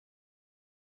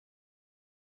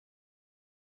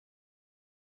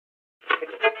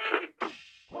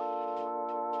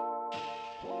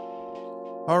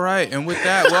All right, and with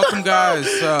that, welcome guys.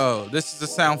 So this is the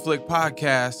Sound Flick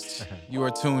Podcast. You are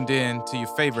tuned in to your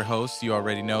favorite host. You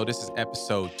already know this is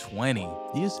episode 20.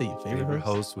 You say your favorite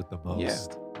host? with the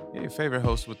most. Yeah, your favorite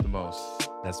host with the most.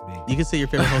 That's me. You can say your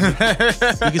favorite host.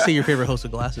 You can say your favorite host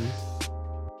with glasses.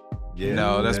 Yeah.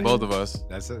 No, that's both of us.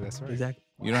 That's it. That's right. Exactly.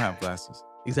 You don't have glasses.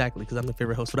 Exactly, because I'm the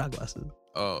favorite host without glasses.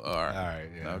 Oh, all All right. right.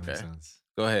 Yeah. that Okay. makes sense.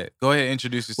 Go ahead. Go ahead.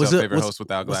 Introduce yourself, favorite host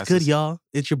without glasses. What's good, y'all?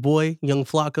 It's your boy, Young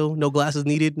Flacco. No glasses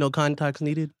needed. No contacts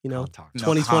needed. You know, Contact.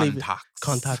 No 2020 contacts.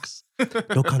 contacts.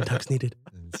 No contacts needed.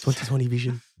 2020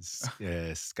 vision.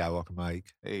 Yeah, Skywalker Mike.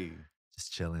 Hey.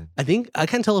 Just chilling. I think I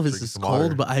can't tell if it's Drinking just some cold,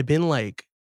 water. but I've been like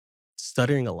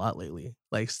stuttering a lot lately.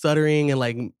 Like stuttering and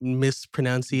like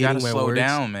mispronunciating You gotta my slow words.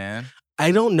 down, man.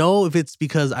 I don't know if it's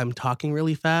because I'm talking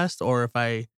really fast or if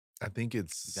I think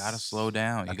it's. You gotta slow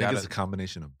down. I You think it's gotta. a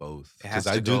combination of both. It has Because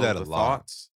to I do go that a the lot.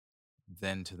 thoughts,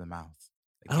 then to the mouth.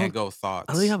 It I can't don't- go thoughts.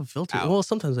 I don't really have a filter. out. Well,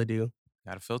 sometimes I do.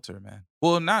 Got to filter, man.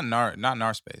 Well, not in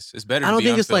our space. It's better. I to don't be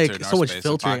think it's like unfiltered in so our much space than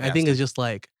filtering. I think podcasting. it's just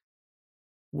like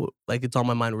it's on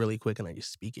my mind really quick and I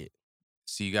just speak it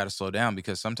So you got to slow down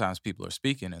because sometimes people are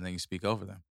speaking and then you speak over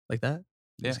them. like that.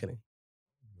 Yeah. Just kidding.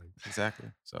 Exactly.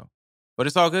 So, but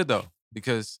it's all good though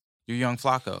because you're Young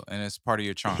Flacco and it's part of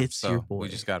your charm. It's so your boy. we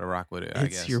just got to rock with it. I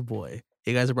It's guess. your boy.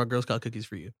 Hey guys, I brought Girl Scout cookies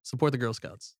for you. Support the Girl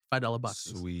Scouts. $5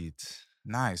 boxes. Sweet.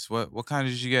 Nice. What kind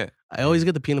did you get? I always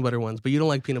get the peanut butter ones, but you don't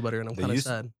like peanut butter, and I'm They kind of used-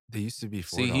 sad. They used to be $4.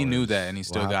 See, he knew that and he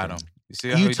still What got them. happened? You see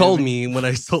how You he did told me when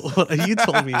I told you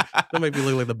told me that might be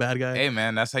looking like the bad guy. Hey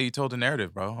man, that's how you told the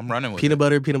narrative, bro. I'm running with peanut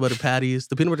it. butter patties.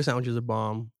 The peanut butter sandwiches are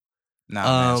bomb. Nah,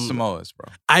 man, um, Samoas,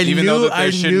 bro. I Even knew though that I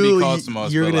they shouldn't knew be called y-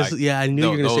 Samoas, you're but gonna. like, Yeah, I knew you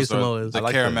were gonna say those are Samoas. The I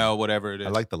like caramel, whatever it is. I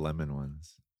like the lemon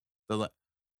ones.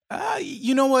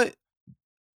 You know what?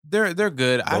 They're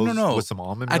good. I don't Those know. With some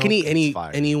almond I can milk, eat it's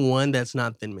fire. any one that's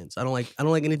not Thin Mints. I don't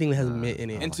like anything that has Nah, mint in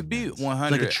I it. don't And to like be mints.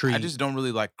 100, I treat. just don't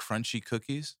really like crunchy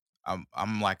cookies.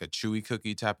 I'm like a chewy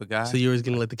cookie type of guy. So you're always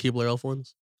gonna like the Keebler Elf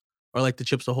ones, or like the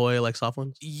Chips Ahoy like soft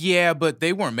ones. Yeah, but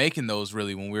they weren't making those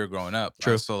really when we were growing up.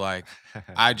 True. So like,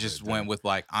 I just went with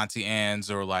like Auntie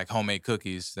Anne's or like homemade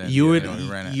cookies. Then You would. we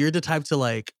ran it. You're the type to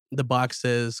like the box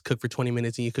says cook for 20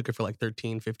 minutes and you cook it for like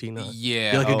 13, 15.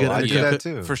 Yeah, You're like a good I do undercooked that cook-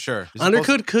 too. for sure. You're supposed-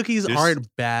 Undercooked cookies you're s- aren't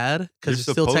bad because you're it's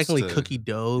still supposed technically to- cookie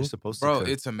dough. You're supposed to Bro, cook.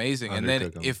 it's amazing. And then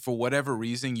undercook 'em. if for whatever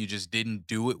reason you just didn't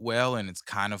do it well and it's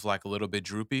kind of like a little bit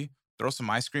droopy, throw some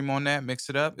ice cream on that, mix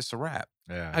it up. It's a wrap.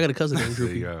 Yeah. I got a cousin named There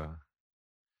Droopy. you go.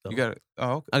 You got it.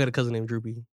 Oh, okay. I got a cousin named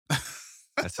Droopy.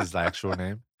 That's his actual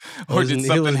name. Or his- did it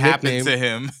something was happen nickname. to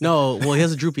him? No, well he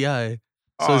has a droopy eye,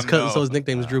 so Oh, his no. so his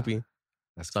nickname is Ah. Droopy.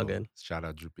 That's It's all cool. good. Shout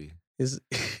out Droopy. It's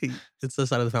the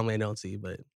side of the family I don't see,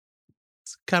 but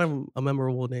it's kind of a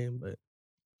memorable name. But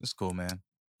It's cool, man.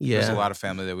 yeah, There's a lot of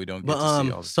family that we don't get but to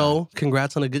see all the so time.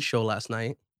 congrats on a good show last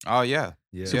night. Oh yeah.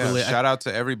 Yeah. Super Yeah. lit. Shout out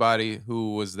to everybody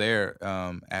who was there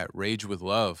at Rage with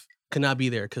Love. Could not be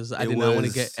there because I It did not want to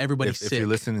was- get everybody if, sick. If you're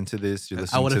listening to this, you're I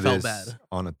listening to would've felt this bad.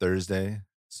 on a Thursday.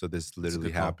 So this a literally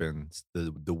good call. happened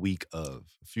the week of,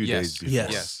 a few Yes. days before.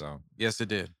 Yes. So Yes, it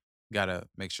did. Gotta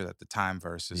make sure that the time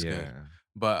verse is yeah. good.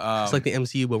 But It's like the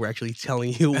MCU, but we're actually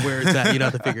telling you where it's at. You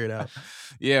don't have to figure it out.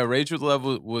 Yeah, Rage with Love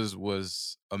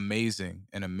was amazing,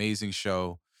 an amazing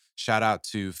show. Shout out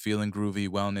to Feeling Groovy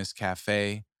Wellness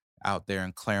Cafe out there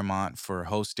in Claremont for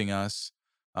hosting us.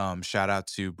 Shout out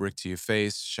to Brick to Your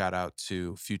Face. Shout out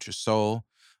to Future Soul.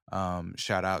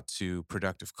 Shout out to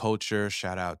Productive Culture.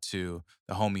 Shout out to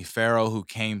the homie Pharaoh who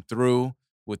came through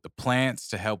with the plants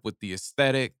to help with the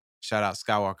aesthetic. Shout out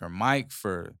Skywalker Mike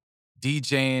for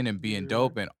DJing and being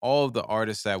dope, and all of the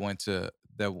artists that went to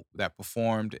that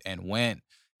performed and went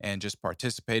and just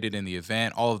participated in the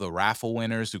event. All of the raffle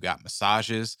winners who got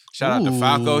massages. Shout out to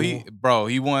Falco.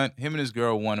 He won. Him and his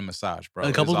girl won a massage, bro. A It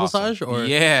was couples awesome. massage, or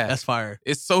yeah, that's fire.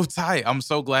 it's so tight. I'm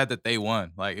so glad that they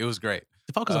won. Like it was great.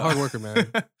 Falco's a hard worker, man.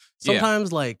 Yeah.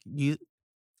 Sometimes like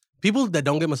people that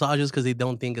don't get massages because they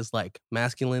don't think it's like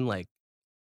masculine, like,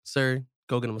 sir,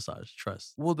 go get a massage.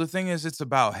 Trust. Well, the thing is, it's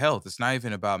about health. It's not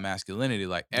even about masculinity.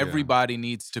 Like Yeah. everybody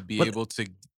needs to be But- able to.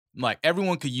 Like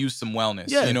everyone could use some wellness.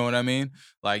 Yeah. You know what I mean?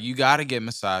 Like you got to get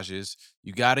massages.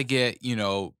 You got to get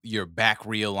your back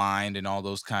realigned and all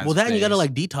those kinds. Well, of that and you gotta things.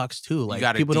 like detox too. You Like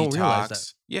gotta people don't realize that.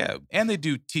 detox. Yeah, and they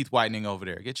do teeth whitening over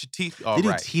there. Get your teeth all They do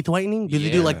right. teeth whitening. Do they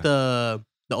do like Yeah.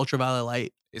 the ultraviolet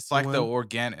light? It's like the one?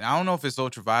 organic. I don't know if it's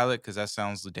ultraviolet because that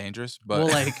sounds dangerous. But Well,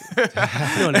 like, you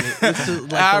know what I mean? It's just like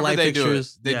the however light they do it,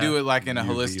 fixtures. they Yeah. do it like in a UV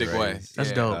holistic way. rays. That's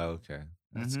Yeah. dope. Oh, okay.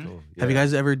 That's Mhm. cool. Have you Yeah.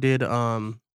 guys ever did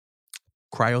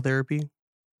cryotherapy?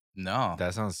 No.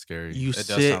 That sounds scary. You It does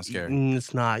sit. sound scary.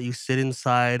 It's not. You sit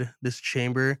inside this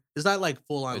chamber. It's not like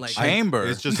full on A like chamber.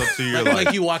 It's just up to your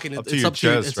like you walk in. up It's to your up to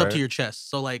your, chest, it's up to right? your chest.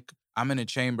 So like I'm in a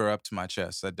chamber up to my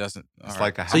chest. That doesn't. It's all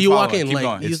like right. a so half. you walk following. in Keep like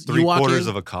going. you, It's you walk 3/4 in,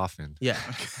 of a coffin. yeah.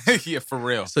 Yeah, for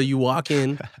real. So you walk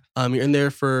in. You're in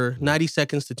there for 90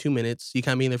 seconds to 2 minutes. You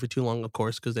can't be in there for too long, of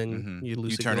course, because then Mhm. you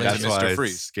lose. You turn circulation. into That's Mr. why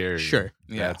Freeze. it's scary. Sure.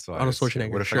 Yeah. That's why. Arnold it's scary.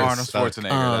 Schwarzenegger. What if For you're Arnold stuck?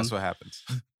 Schwarzenegger. That's what happens.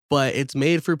 But it's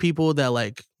made for people that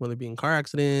like whether it be in car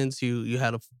accidents, you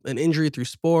had an injury through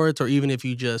sports, or even if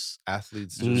you just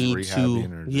Athletes just need rehabbing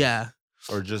to, or just, yeah.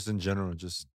 or just in general,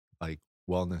 just like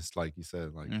wellness, like you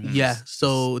said, like Mhm. Yeah,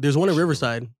 so there's one in Should go.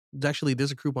 Riverside. There's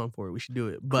a Groupon for it. We should do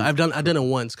it. But Group- I've done it Groupon.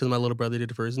 once because my little brother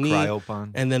did it for his knee,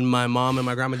 Cryopon. and then my mom and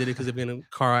my grandma did it because they've been in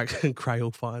a car accident.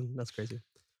 Cryopon, that's crazy.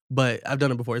 But I've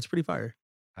done it before. It's pretty fire.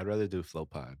 I'd rather do flow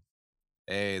pod.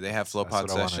 Hey, they have flow That's pod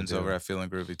what I wanna sessions do. over at Feeling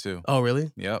Groovy too. Oh,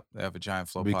 really? Yep, they have a giant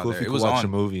flow It'd be pod cool there. if you It could was watch a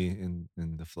on. movie in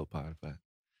the flow pod, but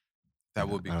That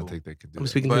would be I don't cool. think they could do I'm that.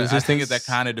 speaking to But I think existence.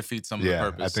 that kind of defeats some of Yeah, I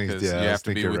the purpose think- because yeah, I you was have to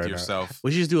be thinking with right now. yourself.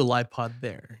 We should just do a live pod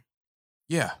there.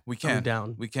 Yeah, we I'm can.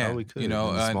 down. We can. we could, You know,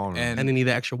 in the small room. And they need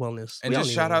the extra wellness. And We all just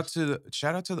need shout out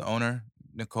wellness. to the owner,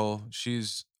 Nicole.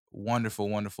 She's wonderful,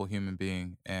 wonderful human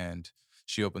being, and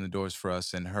she opened the doors for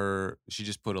us. And she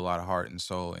just put a lot of heart and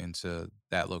soul into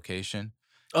that location.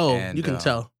 Oh, and, you can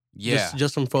tell. Yeah,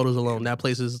 Just from photos alone. That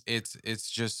place is.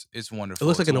 it's wonderful. It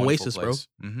looks like It's an a wonderful oasis, bro. place.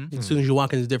 Mhm. As soon as you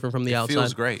walk in, it's different from the It outside.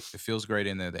 feels great. It feels great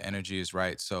in there. The energy is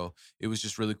right. So it was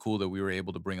just really cool that we were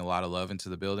able to bring a lot of love into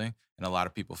the building, and a lot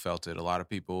of people felt it. A lot of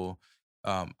people,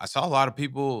 I saw a lot of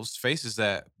people's faces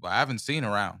that I haven't seen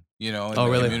around, in Oh, the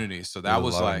really? community. So There that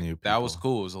was was a lot of like new that was people.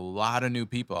 cool. It was a lot of new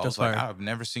people. I That's was like, fire. I've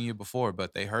never seen you before,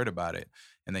 but they heard about it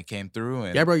and they came through.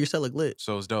 And Yeah, bro, your set look lit.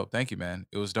 so it was dope. Thank you, man.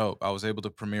 It was dope. I was able to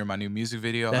premiere my new music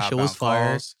video. That shit was Outbound fire.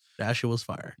 Calls. That shit was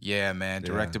fire. Yeah, man. Yeah.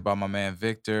 Directed by my man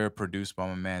Victor, produced by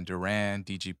my man Duran,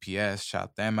 DGPS,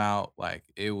 shout them out. Like,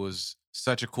 it was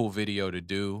such a cool video to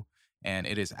do. And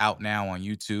it is out now on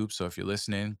YouTube. So if you're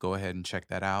listening, go ahead and check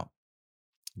that out.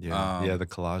 yeah, the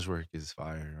collage work is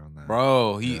fire on that.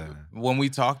 Bro, Yeah. when we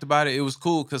talked about it, it was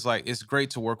cool because like it's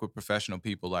great to work with professional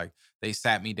people. Like they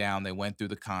sat me down, they went through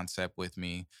the concept with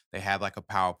me. They had like a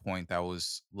PowerPoint that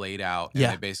was laid out, and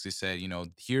Yeah. they basically said,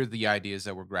 here are the ideas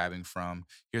that we're grabbing from.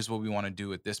 Here's what we want to do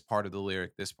with this part of the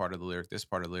lyric, this part of the lyric, this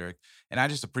part of the lyric. And I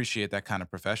just appreciate that kind of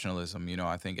professionalism.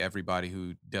 I think everybody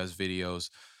who does videos,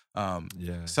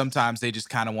 Yeah. sometimes they just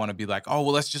kind of want to be like, oh,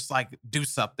 well, let's just like do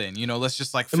something. Let's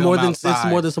just like And film more than outside. it's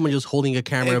more than someone just holding a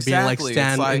camera, being like Exactly. It's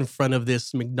stand in like- front of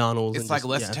this McDonald's. It's and like just-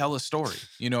 let's yeah. tell a story.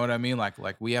 You know what I mean? Like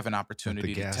we have an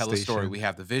opportunity to gas tell a story. station. We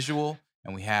have the visual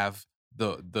and we have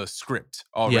the script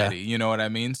already. You know what I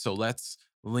mean? So let's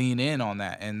lean in on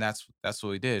that, and that's what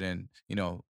we did. And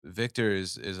Victor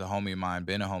is a homie of mine,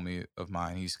 been a homie of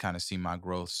mine. He's kind of seen my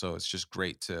growth, so it's just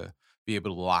great to be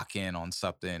able to lock in on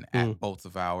something at both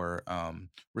of our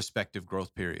respective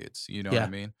growth periods. You know what I Yeah.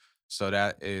 mean? So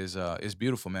that is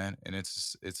beautiful, man, and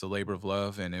it's a labor of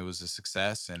love, and it was a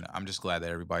success, and I'm just glad that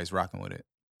everybody's rocking with it.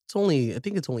 I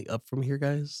think it's only up from here,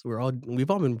 guys. We've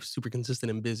all been super consistent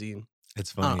and busy.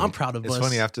 It's funny. I'm proud of It's us.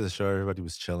 funny, after the show, everybody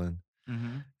was chilling.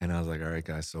 Mm-hmm. And I was like, all right,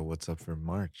 guys, so what's up for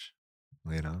March?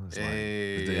 It's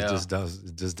Hey, like, yeah. it just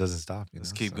doesn't stop.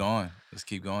 Let's keep going. Let's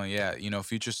keep going. Yeah,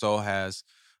 Future Soul has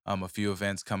a few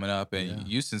events coming up, and Yeah.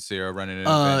 you, Sincere, are running an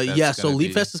event. that's Yeah. So gonna Leap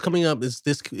be- Fest is coming up. It's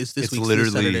this It's week. literally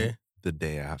Saturday. the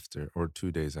day after or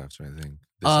 2 days after, I think.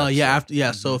 this Yeah. episode. After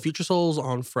Mm-hmm. So Future Soul's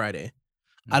on Friday.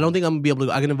 I don't think I'm gonna be able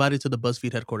to. I get invited to the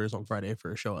BuzzFeed headquarters on Friday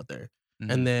for a show out there,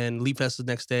 Mhm. and then Leap Fest is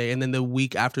the next day, and then the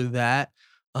week after that,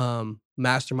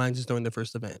 Masterminds is doing their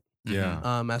first event. Yeah.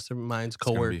 Masterminds It's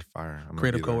gonna co-work, be fire. I'm gonna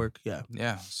creative be there. co-work. Yeah.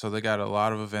 Yeah, so they got a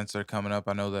lot of events that are coming up.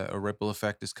 I know that a Ripple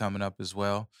Effect is coming up as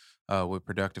well with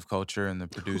Productive Culture and the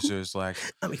producers. Like,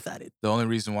 I'm excited. the only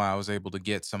reason why I was able to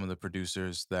get some of the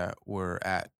producers that were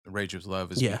at Rage with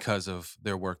Love is Yeah. because of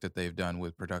their work that they've done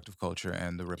with Productive Culture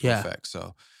and the Ripple Yeah. Effect.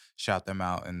 So shout them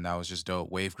out, and that was just dope.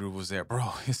 Wave Groove was there, bro.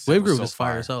 His set Wave was Groove so is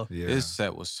fire as hell. Yeah. His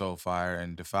set was so fire,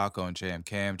 and DeFalco and JM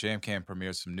Cam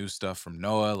premiered some new stuff from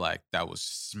Noah. Like, that was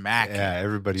smacking. Yeah,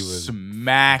 everybody was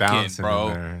smacking, bouncing bro.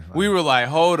 in there. We like- were like,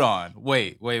 hold on,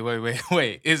 wait. It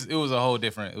was a whole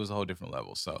different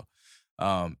level. So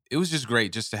it was just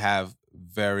great just to have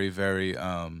very, very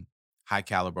high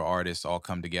caliber artists all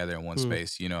come together in one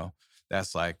space.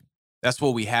 That's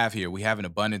what we have here. We have an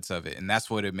abundance of it. And that's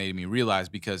what it made me realize,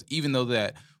 because even though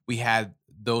that we had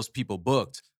those people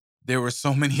booked, there were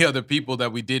so many other people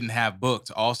that we didn't have booked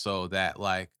also, that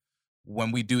like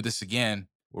when we do this again,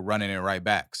 we're running it right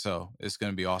back. So it's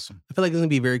going to be awesome. I feel like it's gonna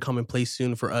be very commonplace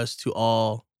soon for us to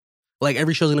all Like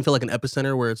every show's gonna feel like an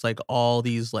epicenter where it's like all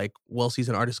these like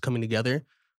well-seasoned artists coming together,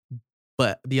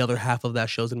 but the other half of that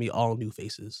show's gonna be all new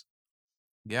faces.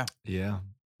 Yeah. Yeah.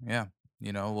 Yeah.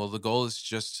 Well, the goal is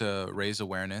just to raise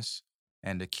awareness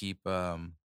and to keep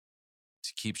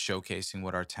showcasing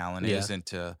what our talent Yeah. is, and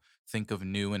to think of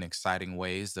new and exciting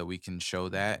ways that we can show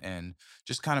that, and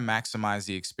just kind of maximize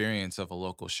the experience of a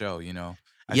local show.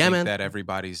 I Yeah, think man. that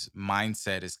everybody's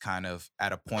mindset is kind of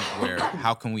at a point where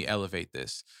how can we elevate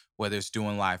this, whether it's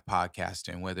doing live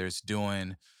podcasting, whether it's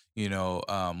doing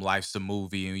life's a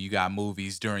movie and you got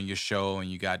movies during your show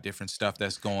and you got different stuff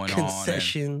that's going on, and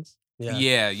Concessions.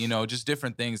 Yeah. just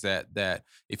different things that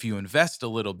if you invest a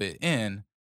little bit in,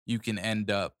 you can end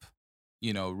up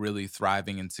really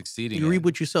thriving and succeeding. You reap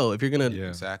what you sow. If you're gonna Yeah.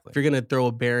 Exactly. if you're gonna throw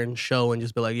a barren show and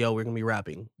just be like, yo, we're gonna be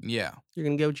rapping, Yeah. you're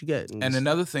gonna get what you get. And just-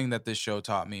 another thing that this show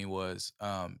taught me was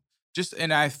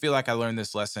and I feel like I learned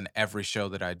this lesson every show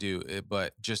that I do,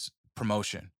 but just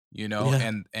promotion,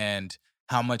 Yeah. and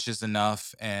how much is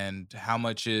enough and how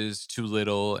much is too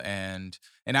little, and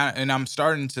I'm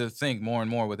starting to think more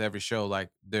and more with every show, like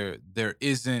there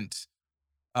isn't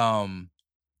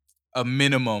a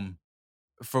minimum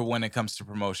for when it comes to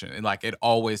promotion. And, like, it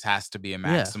always has to be a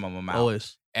maximum amount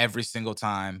always. every single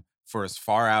time for as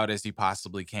far out as you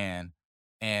possibly can.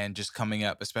 And just coming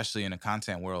up, especially in a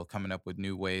content world, coming up with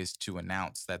new ways to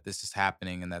announce that this is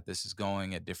happening and that this is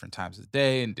going at different times of the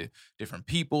day, and different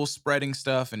people spreading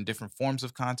stuff and different forms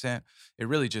of content. It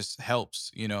really just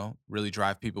helps, really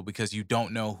drive people, because you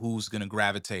don't know who's going to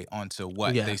gravitate onto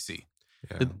what Yeah. they see.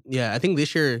 Yeah. I think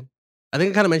this year, I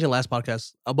think I kind of mentioned last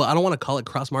podcast, but I don't want to call it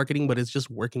cross marketing, but it's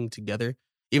just working together.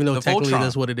 Even though The technically Voltron.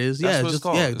 that's what it is. That's Yeah, what it's just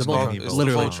called. yeah, It's the called- Voltron. it's the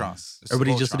Literally, Voltron. It's the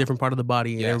everybody's just a Voltron. different part of the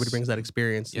body, and Yes. everybody brings that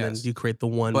experience, and Yes. then you create the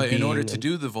one. But in order being to and-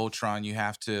 do the Voltron, you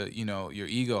have to, your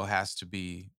ego has to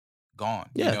be gone.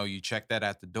 Yeah. You check that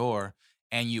at the door.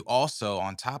 And you also,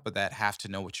 on top of that, have to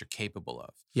know what you're capable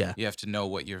of. Yeah. You have to know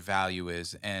what your value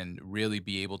is and really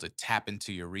be able to tap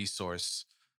into your resource,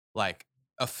 like,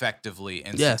 effectively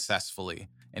and Yeah. successfully.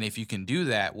 And if you can do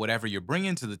that, whatever you're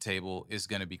bringing to the table is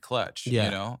going to be clutch,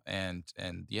 Yeah.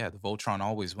 And yeah, the Voltron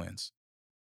always wins.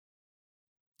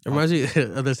 It reminds me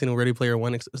of the scene in Ready Player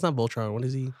One. It's not Voltron. What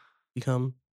does he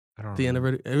become? I don't The end of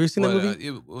remember. Ready. Have you seen that What, movie?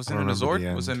 was I it don't in a remember the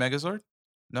Zord? Was it end. Megazord?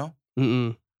 No.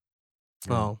 Mm-mm.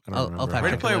 No, Oh, I don't I'll remember. fact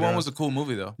Ready check it Player later One on. was a cool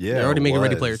movie, though. Yeah, They're already it making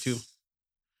Ready Player 2. was.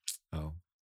 Oh,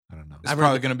 I don't know. It's I've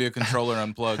probably heard- going to be a controller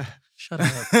unplugged. Shut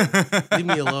up. Leave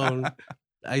me alone.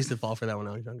 I used to fall for that when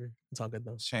I was younger. It's all good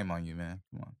though. Shame on you, man.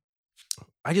 Come on.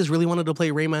 I just really wanted to play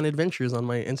Rayman Adventures on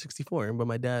my N64, but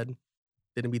my dad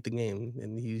didn't beat the game,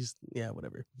 and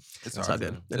whatever. It's It's all all right.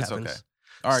 good. It It's happens. okay.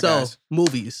 All right, so guys.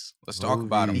 movies. Let's talk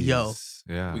about them. Yo. Movies.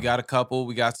 Yeah. We got a couple.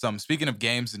 We got some. Speaking of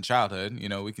games in childhood,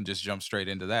 we can just jump straight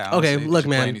into that. Okay, honestly. Did look, you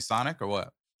play man. any Sonic or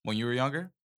what? When you were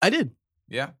younger? I did.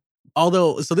 Yeah.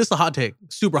 Although, so this is a hot take,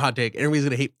 super hot take.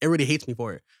 Everybody hates me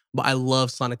for it, but I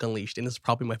love Sonic Unleashed, and it's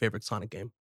probably my favorite Sonic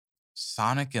game.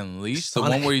 Sonic Unleashed, the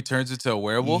Sonic- one where he turns into a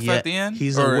werewolf Yeah, at the end,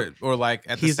 he's or like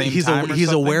at the He's same he's time. a or he's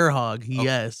a something? werehog.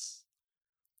 Yes.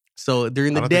 So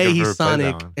during the I don't think day I've he's ever played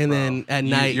that Sonic, one. and Bro, then at you-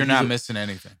 night you're he's not a- missing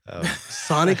anything. Oh.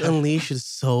 Sonic Unleashed is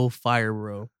so fire,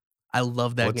 bro. I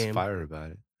love that What's game. fire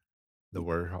about it? The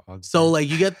werewolf. So like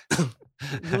you get he's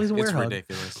a It's werehog.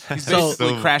 ridiculous. He's So- basically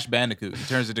So- Crash Bandicoot. He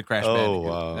turns into Crash Oh, Bandicoot.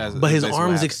 wow. That's- But that's his basically what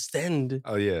arms happens. extend.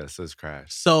 Oh yeah, so it's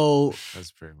Crash. So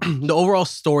That's pretty much. the overall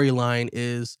storyline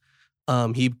is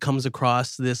he comes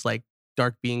across this like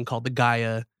dark being called the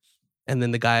Gaia, and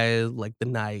then the Gaia like the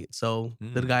night. So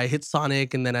the Mm. guy hits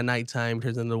Sonic, and then at nighttime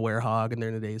turns into the werehog, and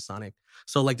during the day is Sonic.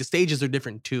 So like the stages are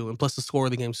different too, and plus the score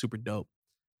of the game's super dope.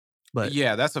 But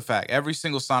Yeah, that's a fact. Every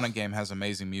single Sonic game has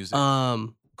amazing music.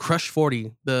 Crush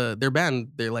 40, their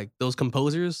band, they're like those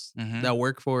composers Mhm. that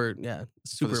work for For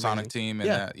super the Sonic amazing. team,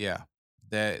 and Yeah.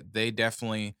 they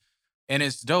definitely, and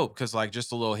it's dope because, like,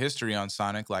 just a little history on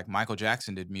Sonic. Like, Michael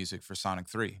Jackson did music for Sonic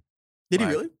 3. Did he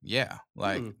Like, really? Yeah,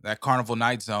 like Mm. that Carnival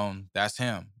Night Zone. That's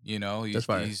him. That's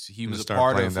fire. He I'm was gonna a start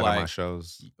part playing of that on my like,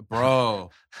 shows.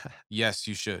 bro. Yes,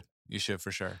 you should. You should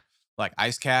for sure. Like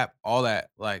Ice Cap, all that.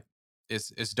 Like,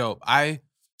 it's dope.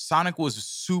 Sonic was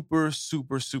super,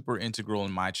 super, super integral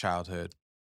in my childhood.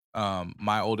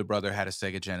 My older brother had a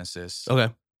Sega Genesis.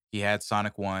 Okay. He had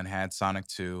Sonic 1, had Sonic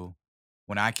 2.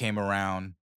 When I came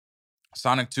around,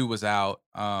 Sonic 2 was out,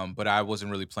 but I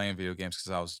wasn't really playing video games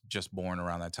because I was just born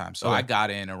around that time. So Okay. I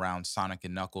got in around Sonic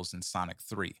and Knuckles and Sonic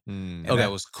 3. Mm. And Okay.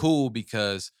 that was cool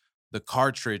because the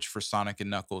cartridge for Sonic and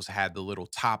Knuckles had the little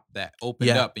top that opened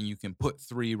Yeah. up and you can put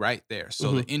 3 right there.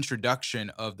 So the introduction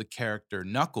of the character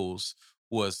Knuckles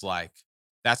was like,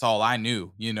 that's all I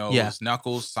knew. It Yeah. was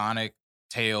Knuckles, Sonic,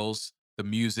 Tails, the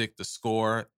music, the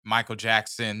score, Michael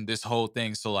Jackson, this whole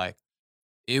thing. So like,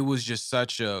 it was just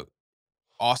such a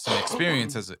awesome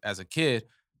experience as a kid.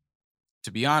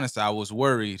 To be honest, I was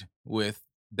worried with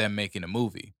them making a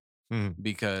movie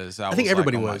because I think was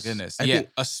everybody like, oh was. my goodness. I Yeah, think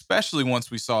especially once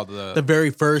we saw the very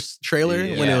first trailer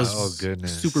when it was Oh,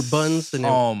 goodness. super buns and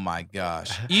oh my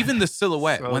gosh. Even the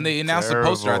silhouette. So when they announced the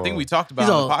poster, I think we terrible. talked about He's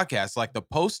it all- on the podcast. Like the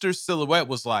poster silhouette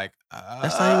was like,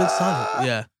 that's not even Sonic.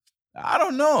 Yeah. I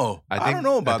don't know. I don't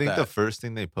know about I think that. the first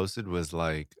thing they posted was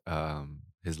like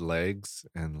his legs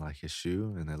and like his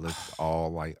shoe, and it looked all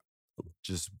like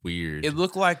just weird. It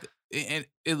looked like it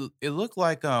looked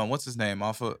like what's his name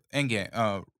off of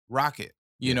Endgame, Rocket.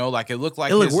 You know, like it looked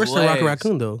like It looked his worse than Rocket legs.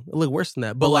 Raccoon though. It looked worse than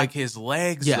that. But But like his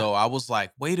legs, yeah. though, I was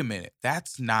like, wait a minute,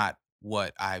 that's not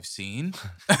what I've seen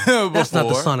before. that's not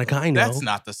the Sonic I know. That's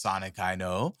not the Sonic I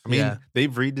know. I mean, Yeah. they've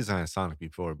redesigned Sonic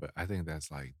before, but I think that's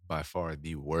like by far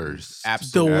the worst. the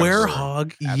Absolutely.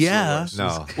 Werehog. Absolute Yeah. worst.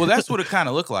 No. Well, that's what it kind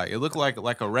of looked like. It looked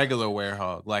like a regular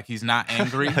werehog. Like he's not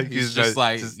angry. Like he's he's just just-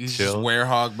 like just he's chill. just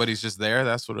werehog, but he's just there.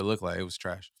 That's what it looked like. It was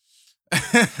trash.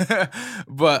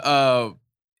 But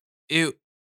it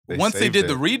They once they saved did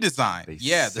the it. redesign, They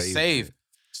the saved save. it.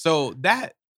 So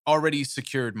that already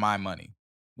secured my money,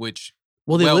 which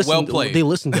Well, they Well listened. played. They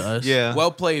listened to us. Yeah.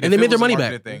 well played. And If they it made their was a money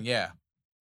marketing back. Thing, yeah.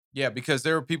 Yeah, because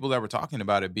there were people that were talking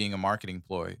about it being a marketing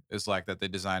ploy. It's like that they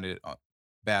designed it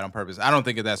bad on purpose. I don't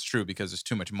think that that's true because there's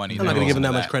too much money. I'm not that gonna goes give them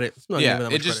into that much credit. I'm not Yeah, giving them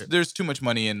that it much just credit. there's too much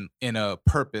money in a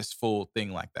purposeful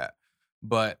thing like that.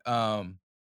 But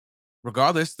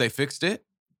regardless, they fixed it.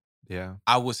 Yeah.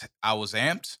 I was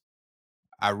amped.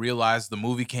 I realized the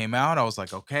movie came out. I was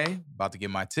like, okay, about to get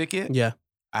my ticket. Yeah.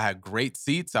 I had great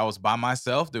seats. I was by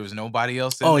myself. There was nobody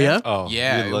else in Oh there. yeah. Oh,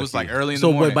 Yeah, it you're was like lucky. early in So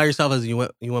the morning. wait, by yourself as you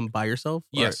went by yourself?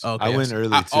 Or- Yes. okay. I went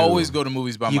early I too. always go to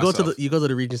movies by You myself. go to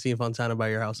the Regency in Fontana by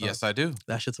your house. Huh? Yes, I do.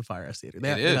 That shit's a fire ass theater. It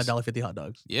They is. got $1.50 hot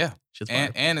dogs. Yeah, Shit's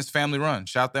fire. and it's family run.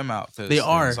 Shout them out. 'Cause They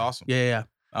are. It's awesome. Yeah.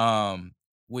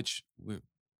 Which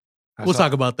I We'll saw-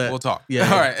 talk about that. we'll talk. Yeah.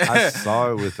 All right. I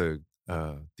saw it with a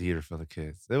theater full of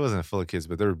kids. It wasn't full of kids,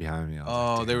 but they were behind me. I was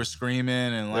like, Oh, they were "Damn." screaming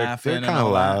and They're laughing. and kind of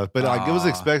all that. loud, but like it was Ah.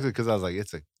 expected because I was like,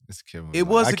 it's a kid movie. It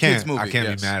was Like, a kid's I movie, can't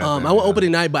yes. be mad at I them, went you know?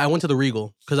 opening night, but I went to the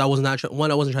Regal because I was not one.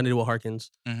 I wasn't trying to do a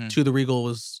Harkins. Mhm. Two, the Regal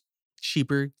was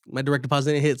cheaper. My direct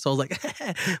deposit didn't hit, so I was like,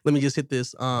 let me just hit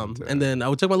this. And then I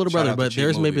would take my little Shout brother, out to but cheap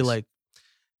there's maybe movies. like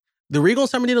the Regal in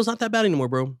San Bernardino's not that bad anymore,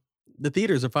 bro. The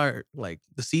theaters are fire. Like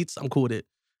the seats, I'm cool with it.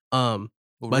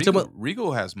 Well, But I took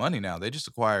Regal has money now. They just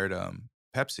acquired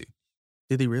Pepsi.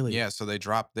 Did they really? Yeah, so they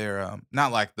dropped their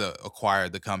not like the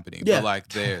acquired the company, Yeah. but like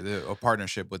their a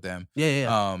partnership with them.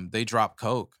 Yeah. They dropped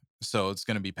Coke, so it's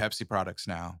going to be Pepsi products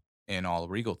now in all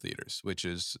Regal theaters, which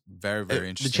is very very The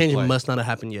interesting. change play. must not have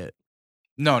happened yet.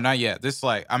 No, not yet. This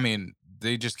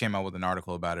they just came out with an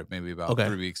article about it maybe about Okay.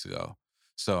 3 weeks ago.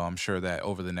 So I'm sure that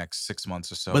over the next 6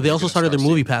 months or so. but they you're also gonna started start their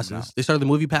movie seeing them come passes. out. They started the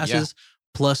movie passes,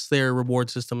 plus their reward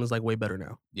system is like way better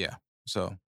now. Yeah.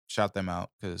 So shout them out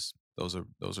because those are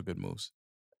good moves.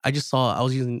 I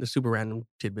was using a super random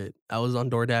tidbit. I was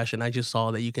on DoorDash and I just saw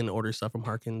that you can order stuff from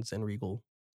Harkins and Regal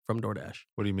from DoorDash.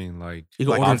 What do you mean, like You can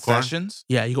Like order popcorn? concessions.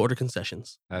 Yeah, you can order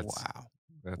concessions. Wow.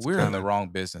 That's We're in kinda- the wrong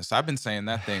business. I've been saying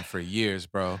that thing for years,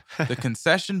 bro. The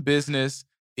concession business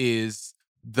is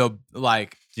You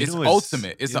it's know what's-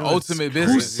 ultimate. It's you the know what's ultimate crazy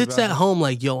Who business. sits about at it? home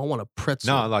like, yo, I want a pretzel?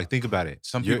 No, like think about it.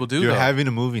 Some You're- people do, You're though. having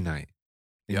a movie night,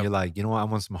 and Yep. you're like, you know what? I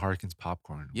want some Harkins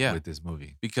popcorn. Yeah. With this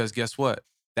movie. Because guess what?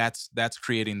 That's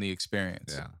creating the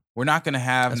experience. Yeah. We're not gonna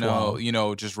have That's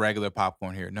wild. just regular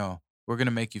popcorn here. No. We're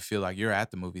gonna make you feel like you're at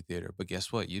the movie theater. But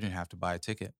guess what? You didn't have to buy a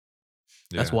ticket.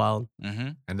 That's Yeah. wild. Mm-hmm.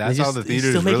 And that's how just- the they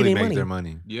still theaters making really their make their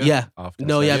money. money. Yeah. Off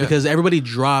No, yeah, Yeah. because everybody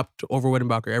dropped over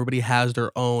Wittenbacher. Everybody has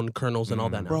their own kernels and all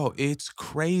that now. Bro, it's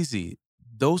crazy.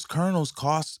 Those kernels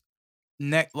cost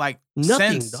like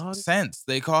Nothing, cents. dog. Cents.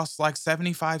 They cost like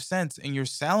 75 cents, and you're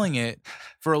selling it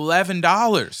for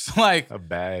 $11. Like A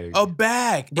bag. a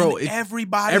bag. Bro, and it-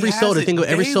 everybody every has soda, it think of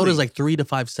every soda is daily. like 3 to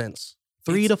 5 cents.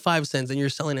 3 to 5 cents, and you're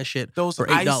selling that shit those for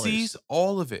 $8. ices,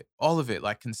 all of it.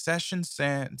 Like concession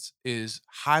stands is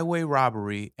highway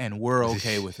robbery, and we're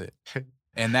okay with it.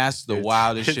 And that's the It's-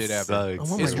 wildest it shit ever.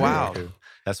 sucks. Oh my It's God. wild.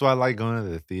 That's why I like going to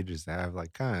the theaters that have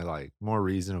like kind of like more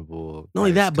reasonable. Not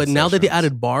only price that, but now that they concessions.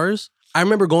 added bars, I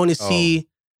remember going to Oh. see.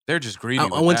 They're just greedy. I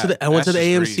with went to that. the That's just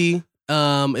AMC.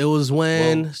 greed. It was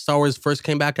when Whoa. Star Wars first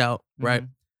came back out, right?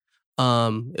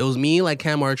 It was me, like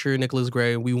Cam Archer, Nicholas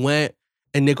Gray. We went,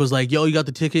 and Nick was like, "Yo, you got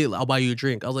the ticket? I'll buy you a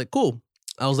drink." I was like, "Cool."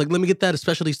 I was like, "Let me get that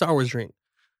specialty Star Wars drink."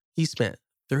 He spent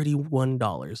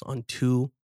 $31 on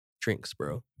 2 drinks,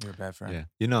 bro. You're a bad friend. Yeah,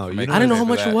 you know, Make I didn't know pay how for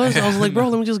much that. it was. I was like, "Bro, No.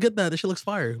 let me just get that. This shit looks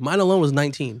fire." Mine alone was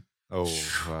 19.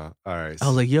 Oh, all right. I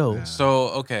was like, yo. Yeah.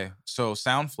 So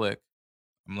Soundflick,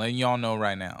 I'm letting y'all know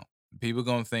right now. People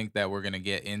gonna think that we're gonna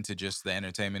get into just the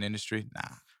entertainment industry.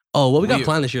 Nah. Oh, what we got We-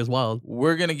 planned this year is wild.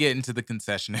 We're gonna get into the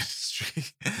concession industry.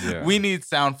 Yeah. We need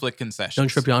Soundflick concessions. Don't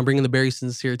trip, y'all. I'm bringing the Berry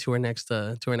Sincere to our next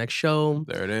show.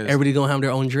 There it is. Everybody gonna have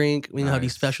their own drink. We gonna have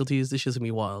these Nice. specialties. This shit's gonna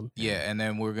be wild. Yeah, and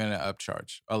then we're gonna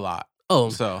upcharge a lot. Oh,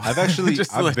 So I've actually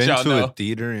just to I've let been y'all to know. a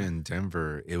theater in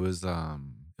Denver. It was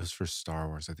for Star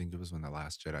Wars. I think it was when The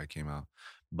Last Jedi came out.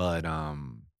 But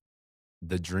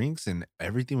the drinks and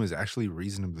everything was actually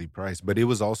reasonably priced. But it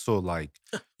was also like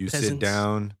you sit Peasants.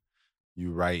 down,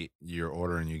 you write your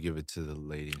order, and you give it to the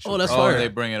lady. And Oh, she'll that's pack Oh, fire. it. they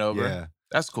bring it over. Yeah.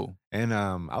 That's cool. And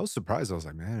I was surprised. I was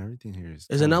like, man, everything here is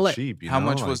Is it kinda not like- cheap. How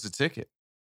much like, was the ticket?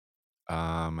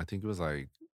 I think it was like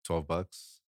 $12,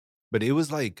 but it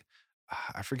was like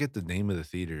I forget the name of the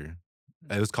theater.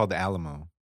 It was called the Alamo.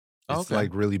 It's Okay.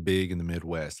 like really big in the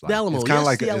Midwest. Like, Alamo, It's kind of yes,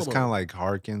 like the it's Alamo. kind of like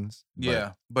Harkins. but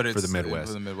Yeah, but it's the Midwest.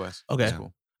 For the Midwest. Okay. That's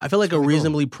cool. I feel like a pretty cool.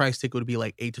 reasonably priced ticket would be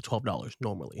like $8 to $12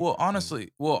 normally. Well,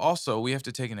 honestly, also we have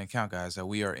to take into account, guys, that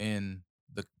we are in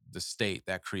the state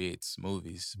that creates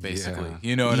movies, basically. Yeah.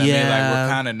 You know what I mean? Like Yeah. we're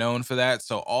kind of known for that.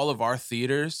 So all of our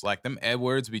theaters, like them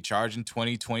Edwards, be charging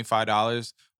 $20,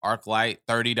 $25. ArcLight,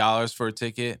 $30 for a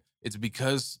ticket. It's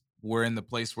because we're in the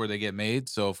place where they get made.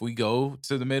 So if we go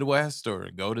to the Midwest or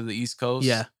go to the East Coast,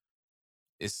 yeah,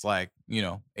 it's like,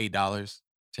 $8, $10.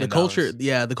 the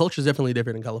culture is definitely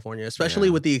different in California, especially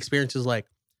Yeah. with the experiences. Like,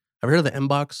 I've heard of the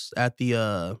M-Box at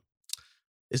the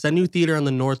it's that new theater on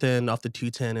the north end off the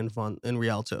 210 in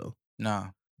Rialto.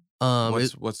 Nah.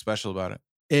 It What's special about it?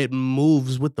 it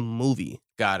moves with the movie.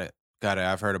 Got it.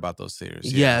 I've heard about those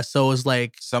theaters. Yeah, so it's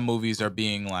like Some movies are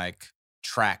being like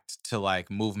tracked to like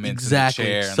movements exactly. in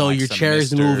the chair. and, So like, your some chair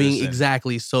is moving misters and-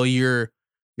 exactly. So you're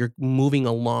moving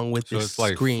along with So this it's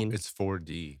like screen. it's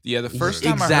 4D. Yeah, the first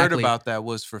time I heard Exactly. about that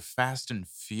was for Fast and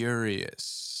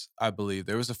Furious, I believe.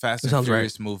 There was a Fast That and sounds right.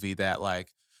 Furious movie that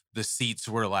like the seats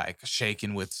were like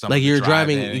shaking with some Like of the you're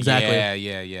driving- drive-in. exactly.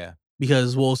 Yeah.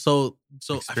 because so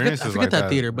I Experiences forget like that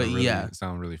theater, but really yeah.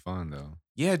 sound really fun though.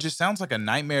 Yeah, it just sounds like a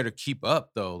nightmare to keep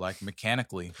up though, like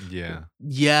mechanically. Yeah,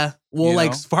 Yeah. Well, You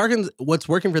like know? Sparkins, what's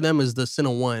working for them is the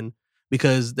Cine One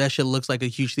because that shit looks like a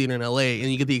huge theater in LA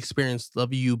and you get the experience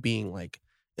of you being like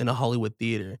in a Hollywood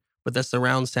theater. But that's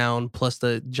surround sound plus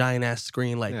the giant ass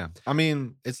screen. Like, yeah. I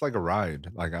mean, it's like a ride.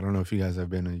 Like I don't know if you guys have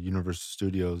been to Universal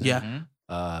Studios. Yeah. Mhm.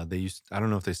 I don't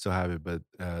know if they still have it, but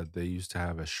they used to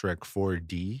have a Shrek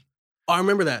 4D, oh, I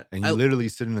remember that. and you literally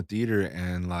sit in the theater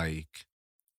and like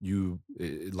you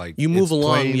move it's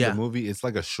along, playing yeah. The movie, it's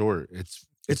like a short.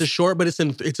 It's a short, but it's a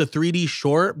 3D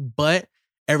short, but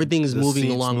everything is the moving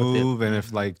seats along move, with and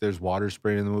if like there's water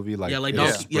spraying in the movie, it. like Yeah, like it'll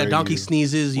donkey, spray donkey you.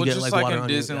 sneezes, you Well, get just like like water in on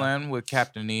you. Yeah. Disneyland with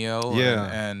Captain EO Yeah.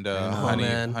 and Oh, Honey,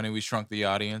 man. Honey, We Shrunk the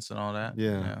Audience and all that.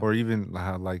 Yeah. Or even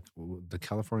how like the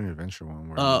California Adventure one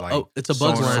where It's a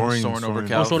Bugs soaring, Land. soaring over soaring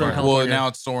California. over Well, California. now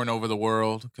it's soaring over the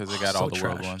world because they got So all the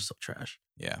world trash, ones. So trash.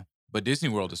 Yeah, but Disney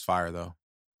World is fire though,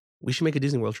 We should make a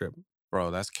Disney World trip.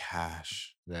 bro. That's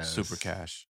cash, super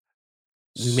cash.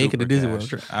 We make it a Super Disney cash. World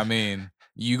trip. I mean,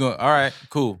 you go. All right,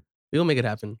 cool. We'll make it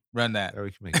happen. Run that. Yeah,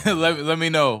 we can make it. let me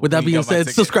know. With that when you being got my said,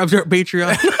 ticket. subscribe to our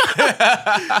Patreon.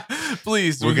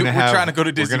 Please, We're gonna have. trying to go to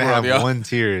We're Disney gonna World, have yo. one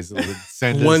tier.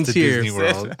 Send One us to tier. Disney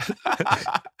World.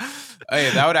 Hey,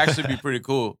 that would actually be pretty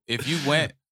cool if you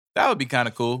went. That would be kind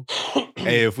of cool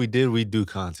Hey, if we did, we'd do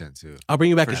content too. I'll bring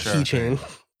you back For a sure. keychain.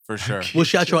 for sure. We'll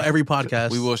shout you out every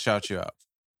podcast. We will shout you out.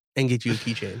 and get you a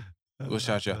keychain. We'll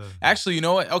shout you out. Actually, you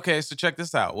know what? Okay, so check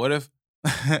this out. What if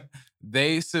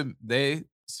they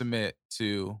submit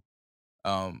to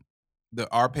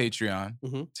our Patreon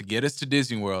Mhm. to get us to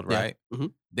Disney World, Yeah. right?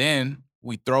 Mhm. Then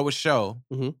we throw a show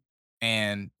Mhm.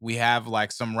 and we have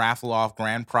like some raffle off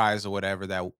grand prize or whatever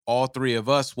that all three of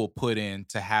us will put in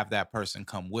to have that person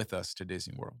come with us to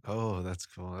Disney World. Oh, that's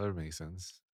cool. That would make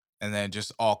sense. And then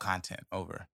just all content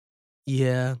over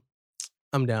Yeah,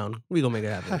 I'm down. We gonna make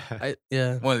it happen.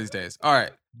 Yeah. one of these days. All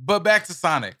right. But back to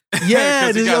Sonic. Yeah, 'Cause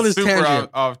we this is got on this super tangent.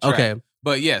 off track. Okay.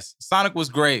 But yes, Sonic was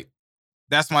great.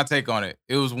 That's my take on it.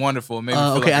 It was wonderful. It made me feel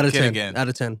Okay. like out a of kid 10. again. Out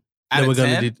of 10. Out then of we're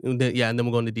 10? going to and then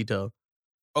we're going to detail.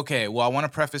 Okay, well, I want to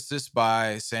preface this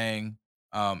by saying,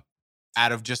 out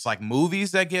of just like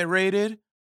movies that get rated,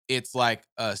 it's like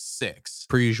a 6.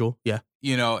 Per usual. Yeah.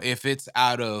 You know, if it's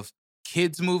out of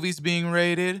kids' movies being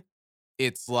rated,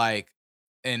 it's like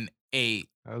an 8.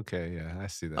 Okay, yeah, I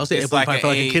see that. I'll say It's 8.5 like for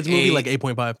like a a kids movie, eight. like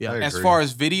 8.5. Yeah. I As agree. far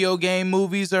as video game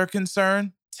movies are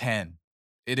concerned, 10.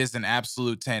 It is an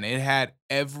absolute 10. It had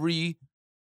every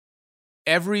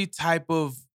type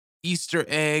of Easter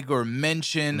egg or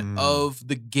mention Mm. of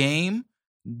the game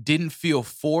didn't feel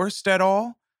forced at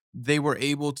all. They were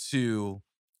able to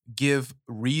give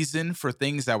reason for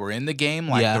things that were in the game,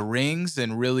 like the rings,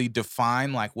 and really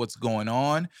define like what's going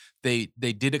on. They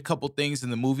did a couple things in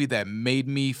the movie that made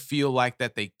me feel like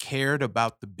that they cared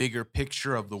about the bigger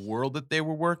picture of the world that they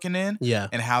were working in,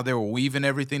 and how they were weaving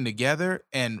everything together.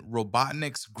 And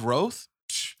Robotnik's growth,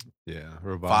 yeah,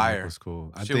 Robotnik fire. was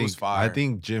cool. Was fire. I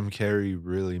think Jim Carrey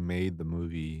really made the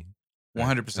movie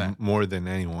 100% more than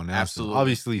anyone else. Absolutely.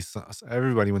 Obviously,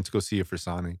 everybody went to go see it for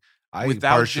Sonic.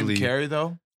 Without Jim Carrey,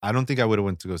 though, I don't think I would have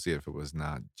went to go see it if it was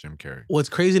not Jim Carrey. What's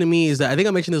crazy to me is that I think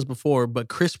I mentioned this before, but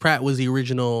Chris Pratt was the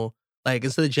original. Like,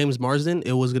 instead of James Marsden,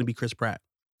 it was going to be Chris Pratt.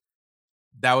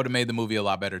 That would have made the movie a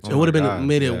lot better too. It would have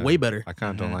made it way better. I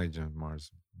kind of don't like James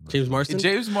Marsden. James Marsden?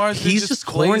 James Marsden, he's just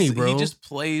corny, bro. He just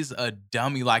plays a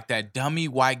dummy, like that dummy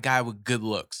white guy with good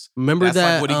looks. Remember that's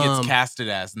that? Like what he gets casted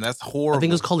as, and that's horrible. I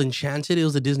think it was called Enchanted. It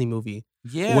was a Disney movie.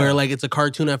 Yeah, where like it's a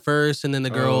cartoon at first, and then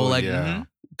the girl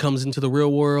comes into the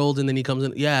real world, and then he comes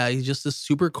in. Yeah, he's just this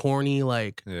super corny,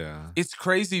 like. Yeah, it's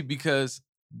crazy because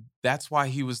that's why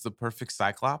he was the perfect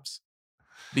Cyclops.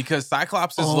 Because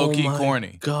Cyclops is low-key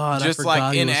corny. God, just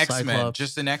like in X-Men.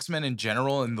 Just in X-Men in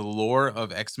general, in the lore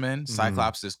of X-Men,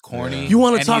 Cyclops is corny. You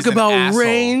want to talk about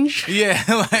range? Yeah,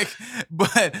 like,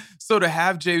 but so to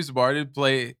have James Marsden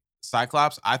play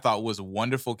Cyclops, I thought was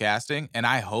wonderful casting. And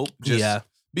I hope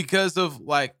because of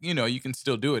like, you can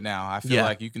still do it now. I feel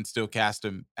like you can still cast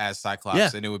him as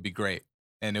Cyclops and it would be great.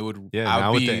 And it would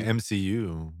now with the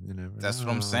MCU, that's what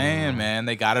I'm saying, man.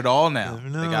 They got it all now. They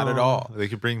got it all. They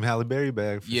could bring Halle Berry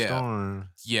back for Storm.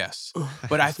 Yes.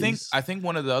 But I think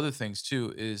one of the other things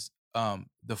too is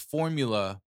the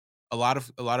formula. A lot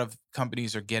of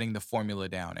companies are getting the formula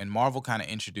down, and Marvel kind of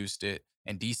introduced it,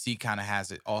 and DC kind of has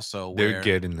it also. They're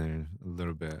getting there a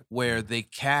little bit. Where they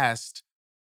cast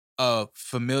a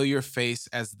familiar face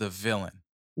as the villain.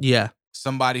 Yeah.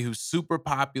 Somebody who's super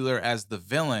popular as the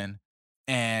villain.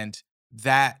 And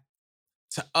that,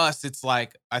 to us, it's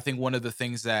like, I think one of the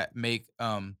things that make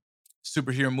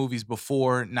superhero movies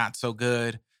before not so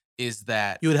good is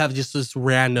that you would have just this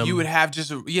random. You would have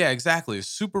just exactly, a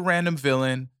super random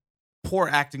villain, poor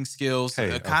acting skills,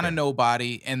 kind of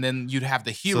nobody, and then you'd have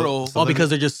the hero. All because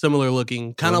they're just similar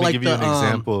looking, kind of like give you an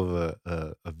example of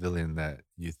a villain that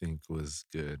you think was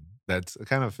good. That's a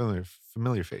kind of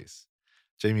familiar face.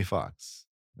 Jamie Foxx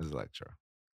as Electro.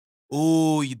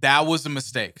 Ooh, that was a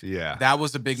mistake. Yeah. That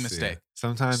was a big mistake.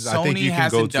 Sometimes Sony I think you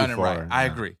can go too far. Right.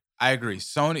 I agree.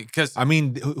 Sony, because I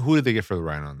mean, who did they get for the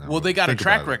Rhino on that? Well, they got a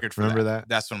track record for that. Remember that?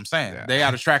 That's what I'm saying. Yeah. They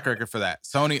got a track record for that.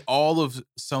 All of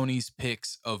Sony's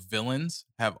picks of villains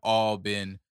have all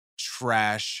been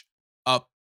trash up.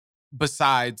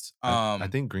 Besides, I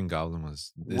think Green Goblin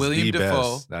was William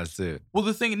Dafoe. Best. That's it. Well,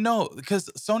 the thing, because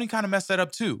Sony kind of messed that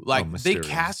up too. Like they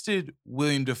casted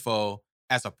William Dafoe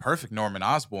as a perfect Norman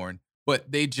Osborn,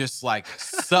 but they just like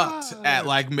sucked at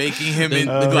like making him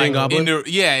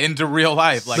into real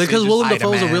life. Like because William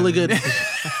Dafoe is a really good.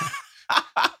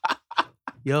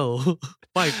 Yo,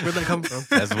 Mike, where'd that come from?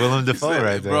 That's Willem Dafoe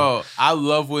right there, bro. I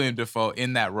love William Dafoe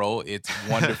in that role. It's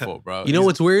wonderful, bro. You know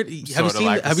what's weird?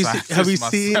 Have you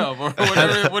seen? Or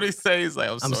whatever what he says? Like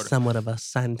I'm somewhat of a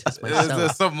scientist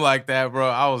myself. Something like that, bro.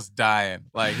 I was dying.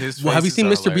 Like his. Well, have you seen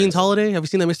Mr. Bean's Holiday? Have you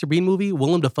seen that Mr. Bean movie?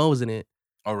 Willem Dafoe is in it.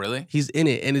 Oh, really? He's in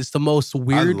it, and it's the most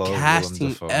weird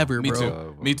casting ever,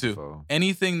 bro. Me too.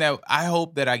 Anything that I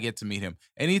hope that I get to meet him.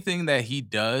 Anything that he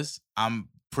does, I'm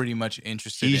pretty much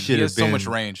interested in. He has so much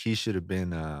range. He should have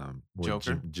been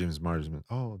Joker. James Marsden.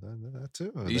 Oh, that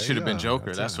too. He should have been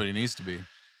Joker. That's what he needs to be.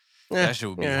 Yeah. That shit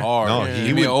would be hard. No,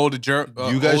 he be an older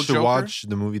You guys should watch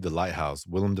the movie The Lighthouse.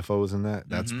 Willem Dafoe was in that.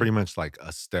 That's pretty much like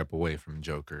a step away from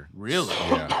Joker. Really?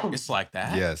 Yeah. It's like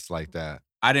that? Yes, like that.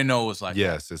 I didn't know it was like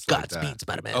yes, that. It's like that. Godspeed,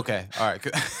 Spider-Man. Okay, all right.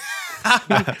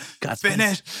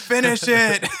 Finish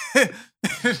it.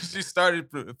 She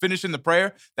started finishing the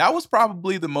prayer. That was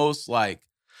probably the most like,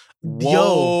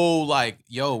 whoa,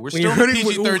 we're still in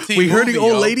PG-13. We hurting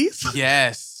old ladies?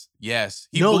 Yes.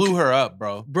 He blew her up,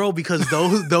 bro. Bro, because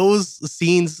those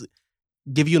scenes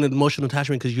give you an emotional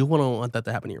attachment because you want that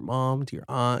to happen to your mom, to your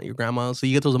aunt, your grandma. So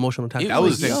you get those emotional attachments. That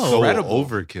was so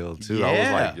overkill too. Yeah. I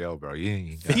was like, yo, bro, you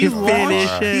ain't got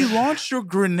He launched your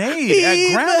grenade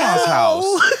at grandma's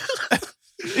house.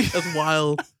 That's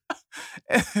wild.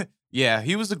 Yeah,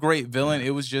 he was a great villain.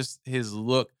 It was just his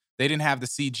look. They didn't have the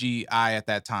CGI at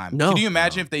that time. No. Can you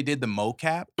imagine if they did the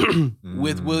mocap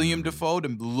with William Dafoe to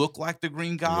look like the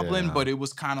Green Goblin, but it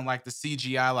was kind of like the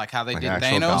CGI, like how they did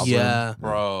Thanos? Goblin. Yeah.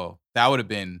 Bro, that would have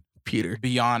been Peter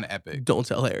beyond epic. Don't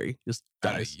tell Harry. Just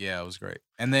dies. Yeah, it was great.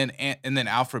 And then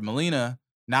Alfred Molina,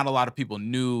 not a lot of people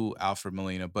knew Alfred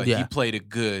Molina, but he played a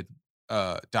good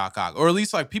Doc Ock, or at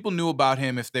least like people knew about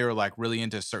him if they were like really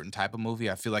into a certain type of movie.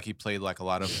 I feel like he played like a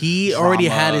lot of. He already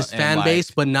had his drama fan and, base,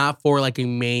 like, but not for like a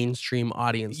mainstream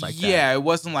audience like that. yeah, it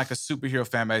wasn't like a superhero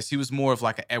fan base. He was more of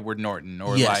like an Edward Norton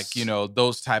or like, you Yes. know,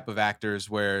 those type of actors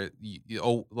where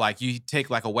like you take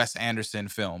like a Wes Anderson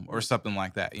film or something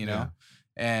like that, you know?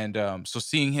 And so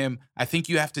seeing him, I think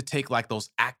you have to take like those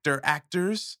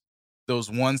actors, those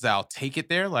ones that'll take it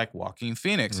there, like Joaquin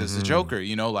Phoenix as the Mhm. Joker,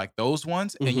 you know, like those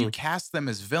ones, and you Mhm. cast them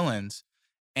as villains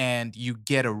and you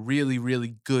get a really,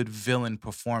 really good villain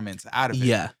performance out of it.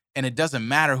 Yeah. And it doesn't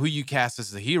matter who you cast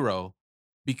as the hero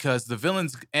because the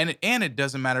villains, and it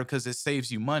doesn't matter because it saves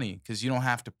you money because you don't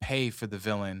have to pay for the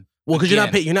villain. Well, because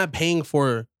Again, you're not paying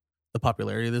for the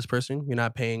popularity of this person. You're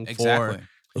not paying exactly.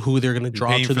 for who they're gonna draw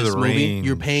paying to for this the movie.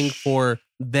 You're paying range. for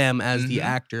them as the Mhm.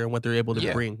 actor and what they're able to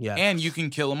Yeah. bring. Yeah. And you can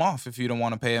kill him off if you don't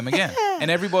want to pay him again. And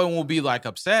everyone will be like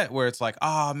upset where it's like,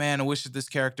 oh man, I wish that this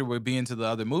character would be into the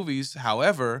other movies.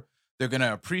 However, they're going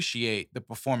to appreciate the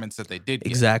performance that they did get.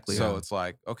 Exactly. So Yeah. it's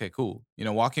like, okay, cool. You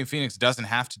know, Joaquin Phoenix doesn't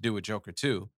have to do a Joker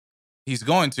 2. He's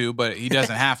going to, but he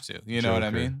doesn't have to. You know what I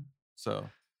Joker. mean? So,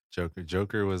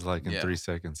 Joker was like in Yeah. 3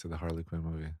 seconds to the Harley Quinn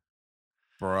movie.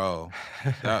 bro,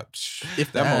 that,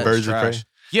 If that that. movie Birds was of Prey. trash.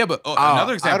 Yeah, but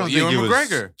another example, Ewan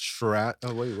McGregor.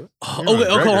 Oh wait, what? Oh, Ewan wait,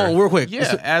 okay, hold on, McGregor? real quick. Yeah,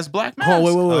 So- as Black Mask. hold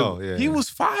on, wait. Oh yeah. He was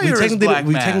fire We as technically, Black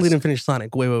we Mask. technically didn't finish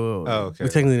Sonic. Wait. Oh, okay. We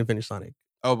technically didn't finish Sonic.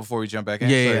 Oh, before we jump back in?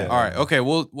 Yeah. All right. Okay.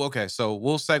 Okay. So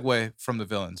we'll segue from the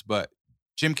villains, but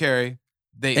Jim Carrey,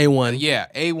 A1. Yeah,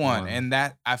 A1. One. And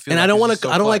that I feel And like I don't is want just to.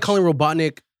 so I don't like clutch. calling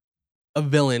Robotnik a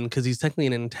villain because he's technically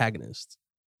an antagonist.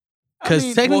 I 'cause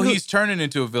mean, technically- well, he's turning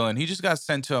into a villain. He just got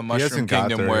sent to a mushroom hasn't got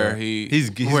kingdom there where yet. he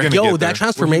He's where- gonna Yo, get that there.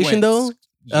 transformation though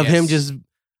of him just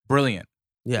brilliant.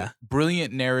 yeah.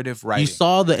 Brilliant narrative writing. You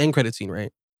saw the end credit scene,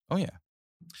 right? Oh yeah.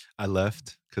 I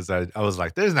left because I was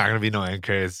like, "There's not gonna be no end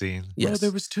credit scene." Bro, Yes.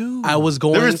 there was two. I was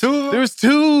going. There was two. Of them? There was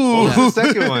two. What was Yeah. the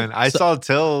second one? I So- saw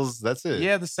Tails. That's it.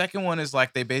 Yeah, the second one is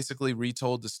like they basically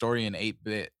retold the story in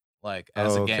 8-bit, like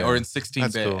as Oh, a game, okay. or in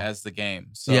 16-bit That's cool. as the game.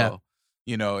 So, Yeah.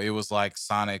 you know, it was like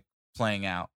Sonic playing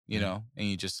out, you know, and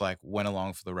you just like went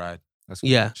along for the ride. That's cool.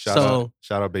 Yeah, Shout so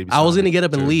out, baby. I was gonna Sonic, get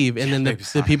up and too. leave, and then Baby the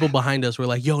Sonic. people behind us were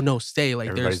like, "Yo, no, stay! Like,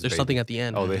 Everybody's there's baby. something at the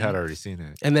end." Oh, they had already seen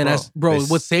it. And then, Bro, they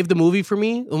what saved the movie for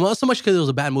me, well, not so much because it was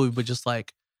a bad movie, but just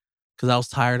like because I was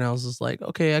tired and I was just like,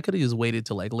 okay, I could have just waited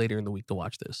till like later in the week to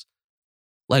watch this.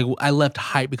 Like, I left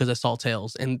hype because I saw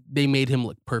Tails, and they made him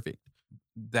look perfect.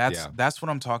 That's what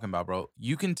I'm talking about, bro.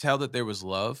 You can tell that there was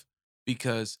love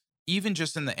because even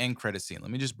just in the end credit scene,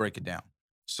 let me just break it down.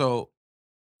 So,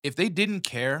 if they didn't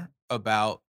care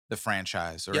about the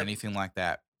franchise or Yep. anything like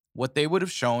that, what they would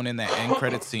have shown in that end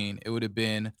credit scene, it would have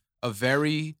been a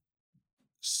very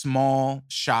small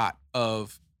shot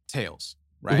of Tails,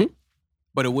 right? Mm-hmm.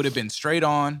 But it would have been straight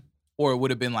on, or it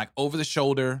would have been like over the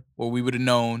shoulder, where we would have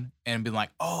known and been like,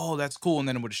 "Oh, that's cool," and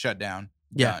then it would have shut down.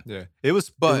 Yeah. Done. Yeah, it was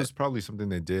But- probably something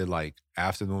they did like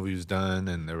after the movie was done,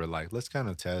 and they were like, "Let's kind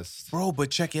of test." Bro, but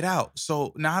check it out.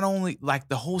 So not only like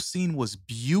the whole scene was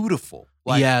beautiful.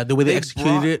 Like, yeah, the way they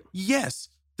executed brought- it. Yes.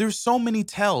 There's so many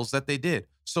tells that they did.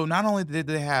 So not only did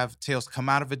they have Tails come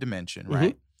out of a dimension, Mm-hmm.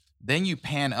 right? Then you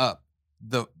pan up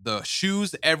the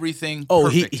shoes, everything. Oh,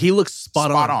 perfect. he looks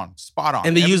spot on. Spot on.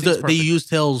 And they use Everything's perfect. use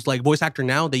Tails like voice actor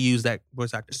now. They use that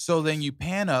voice actor. So then you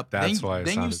pan up. That's then, why it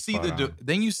then you sounded see spot on.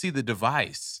 then you see the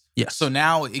device. Yes. So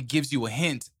now it gives you a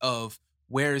hint of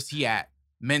where is he at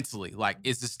mentally? Like,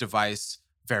 is this device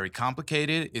very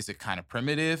complicated? Is it kind of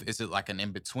primitive? Is it like an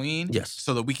in-between? Yes.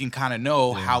 So that we can kind of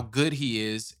know Yeah. how good he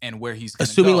is and where he's going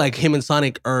to Assuming go. like him and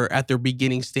Sonic are at their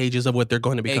beginning stages of what they're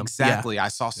going to become. Exactly. I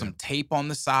saw some tape on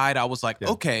the side. I was like, Yeah.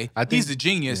 okay, I think- he's a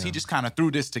genius. He yeah. just kind of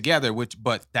threw this together,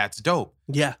 but that's dope.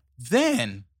 Yeah.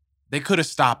 Then they could have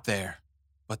stopped there,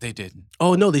 but they didn't.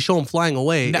 Oh no, they show him flying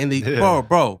away, No, and they Yeah.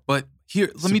 bro. But here,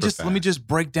 let me Super just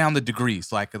break down the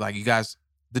degrees, like you guys,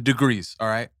 the degrees. All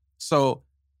right. So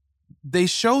they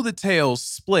show the tails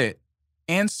split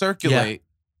and circulate,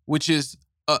 which is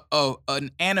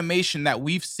an animation that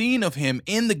we've seen of him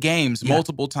in the games Yeah.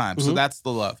 multiple times. So Mhm. that's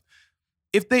the love.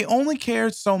 If they only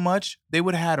cared so much, they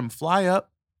would have had him fly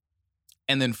up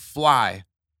and then fly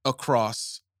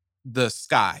across the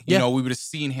sky. You Yeah. know, we would have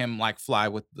seen him like fly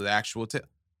with the actual tail.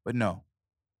 But no,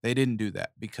 they didn't do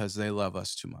that because they love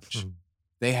us too much. Mhm.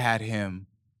 They had him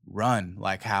run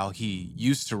like how he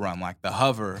used to run, like the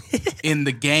hover in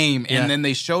the game. And Yeah. then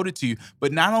they showed it to you.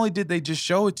 But not only did they just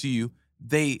show it to you,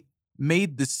 they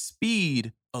made the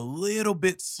speed a little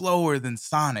bit slower than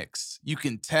Sonic's. You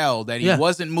can tell that he Yeah.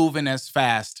 wasn't moving as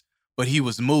fast, but he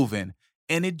was moving.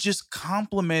 And it just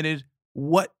complemented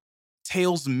what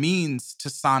Tails means to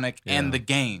Sonic and Yeah. the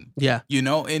game. Yeah. You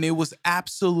know, and it was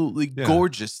absolutely Yeah.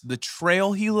 gorgeous. The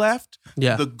trail he left,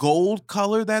 Yeah. the gold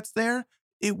color that's there,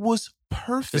 it was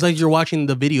perfect. It's like you're watching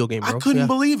the video game, bro. I couldn't Yeah.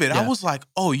 believe it. I Yeah. was like,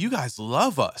 oh, you guys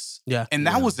love us. Yeah. And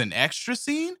that Yeah. was an extra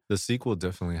scene. The sequel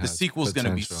definitely The has sequel's going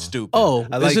to be potential. stupid. Oh,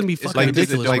 I it's like- gonna be it's fucking like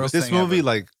ridiculous, like bro. Like this thing movie, ever.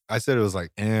 like I said, it was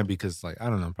like because like I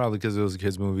don't know, probably because it was a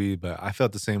kids movie, but I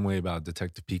felt the same way about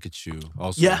Detective Pikachu.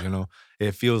 Also, Yeah. you know,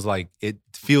 it feels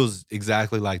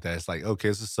exactly like that. It's like okay,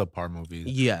 it's a subpar movie.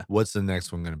 Yeah. What's the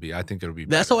next one gonna be? I think it'll be.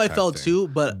 That's better how I type felt thing. too.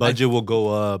 But Budget will go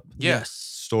up. Yes.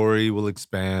 Story will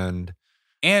expand,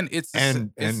 And it's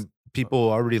and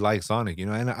people already like Sonic, you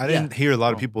know. And I didn't hear a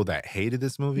lot of people that hated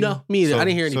this movie. No, me either. I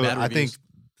didn't hear any bad I think reviews.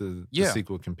 the Yeah.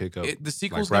 sequel can pick up. the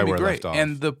sequel's like, gonna right be where it great. left off.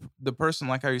 And the person,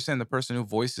 like how you're saying, the person who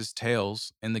voices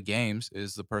Tails in the games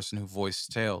is the person who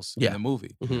voiced Tails Yeah. in the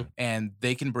movie. Mhm. And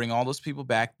they can bring all those people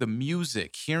back. The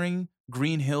music, hearing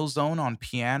Green Hill Zone on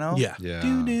piano. Yeah. yeah,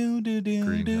 Do do do do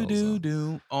Green do Hill do Zone.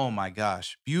 do. Oh my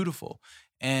gosh, beautiful.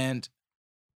 And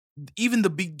even the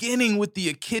beginning with the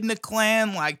Echidna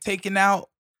clan like taking out,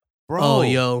 bro. Oh,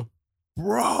 yo.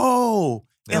 bro.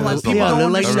 Yeah, And like that's a people lot.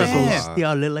 don't look like That was a understand. Knuckles. lot.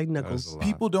 Yeah, look like That was Knuckles. a lot.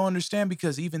 People don't understand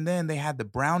because even then they had the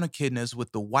brown echidnas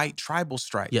with the white tribal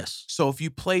stripe. Yes. So if you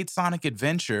played Sonic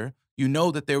Adventure, you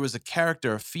know that there was a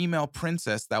character, a female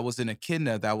princess that was an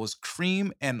echidna that was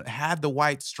cream and had the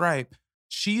white stripe.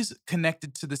 She's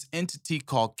connected to this entity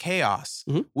called Chaos,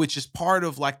 Mhm. which is part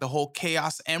of like the whole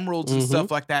Chaos Emeralds and Mhm.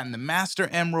 stuff like that, and the Master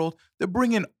Emerald. They're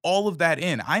bringing all of that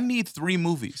in. I need 3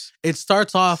 movies. It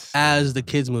starts off as the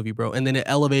kids movie, bro, and then it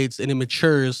elevates and it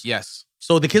matures. Yes.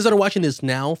 So the kids that are watching this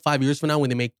now, 5 years from now, when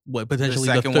they make what potentially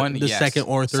The second one, the yes. second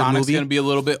or third Sonic's movie. going to be a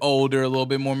little bit older, a little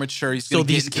bit more mature. He's So gonna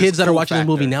get these into kids his that are cool watching this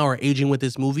movie factor. now are aging with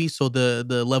this movie. So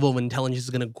the level of intelligence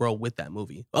is gonna grow with that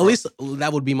movie. At least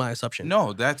that would be my assumption.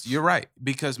 No, you're right.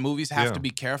 Because movies have Yeah. to be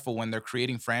careful when they're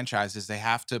creating franchises. They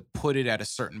have to put it at a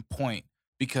certain point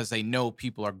because they know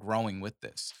people are growing with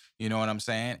this. You know what I'm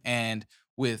saying? And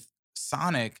with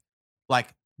Sonic, like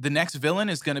the next villain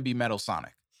is going to be Metal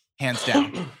Sonic, hands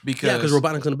down. Because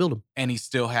Robotnik's gonna build them. and he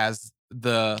still has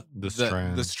the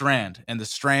strand. strand, and the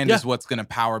strand Yeah. is what's going to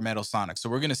power Metal Sonic. So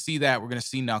we're going to see that. We're going to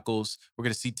see Knuckles. We're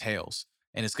going to see Tails,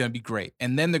 and it's going to be great.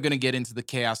 And then they're going to get into the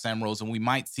Chaos Emeralds, and we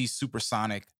might see Super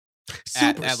Sonic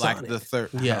at like the third,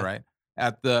 Yeah. right,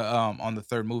 at the on the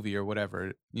third movie or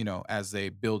whatever, you know, as they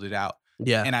build it out.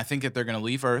 Yeah. And I think that they're going to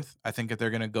leave Earth. I think that they're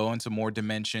going to go into more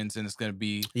dimensions, and it's going to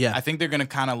be. Yeah. I think they're going to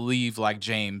kind of leave like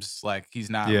James, like he's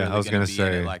not. Yeah, really I was gonna gonna be in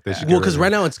it say, like they that. should Well, get because rid of right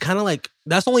it. now it's kind of like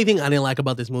that's the only thing I didn't like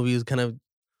about this movie is kind of.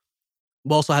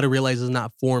 But also had to realize it's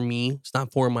not for me. It's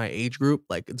not for my age group.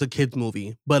 Like it's a kids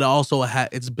movie, but also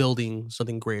it's building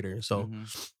something greater. So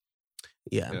Mhm.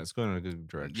 yeah. Yeah, it's going in a good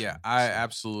direction. Yeah, I So,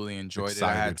 absolutely enjoyed it.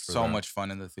 I had excited for so that. much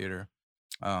fun in the theater.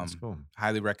 that's cool.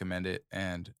 Highly recommend it.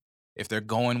 And if they're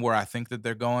going where I think that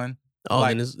they're going, Oh,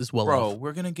 like, then it's well bro, off.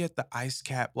 we're gonna get the ice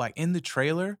cap. Like in the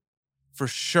trailer, for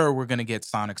sure, we're gonna get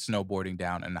Sonic snowboarding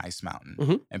down an ice mountain,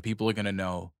 Mhm. and people are gonna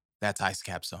know that's Ice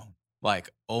Cap Zone. Like,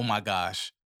 oh my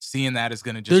gosh, seeing that is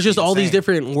gonna just There's be just all these insane.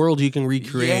 different worlds you can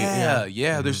recreate. Yeah,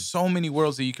 Yeah. There's so many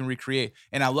worlds that you can recreate,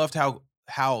 and I loved how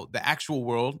the actual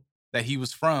world that he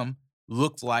was from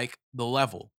looked like the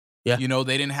level. Yeah. You know,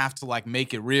 they didn't have to like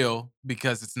make it real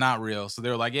because it's not real. So they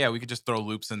were like, yeah, we could just throw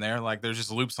loops in there. Like there's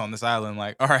just loops on this island.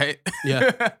 Like, all right.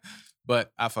 Yeah.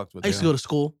 But I fucked with I it. used to go to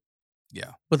school.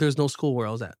 Yeah. But there's no school where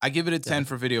I was at. I give it a 10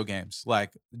 for video games.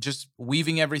 Like just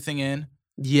weaving everything in.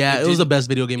 Yeah, It it was the didn't- best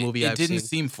video game movie It I've didn't seen.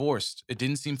 seem forced. It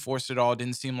didn't seem forced at all. It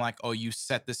didn't seem like, oh, you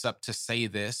set this up to say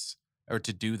this or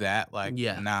to do that. Like,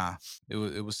 Yeah. nah. It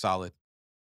was solid.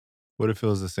 What if it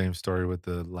was the same story with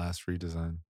the last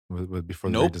redesign? With before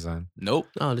the Nope. redesign? Nope.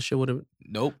 Oh, this shit would have.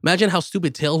 Nope. Imagine how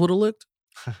stupid Tails would have looked.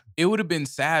 It would have been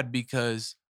sad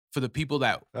because for the people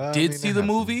that I did mean, see it the happens.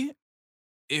 movie,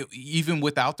 even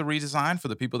without the redesign, for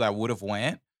the people that would have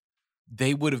went,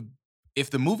 they would have, if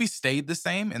the movie stayed the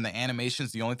same and the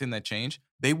animation's the only thing that changed,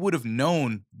 they would have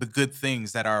known the good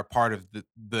things that are a part of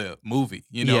the movie,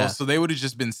 you know? Yeah. So they would have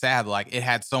just been sad. Like it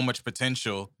had so much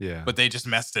potential, Yeah. but they just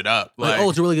messed it up. Like, oh,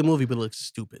 it's a really good movie, but it looks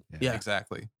stupid. Yeah. Yeah.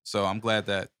 Exactly. So I'm glad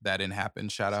that didn't happen.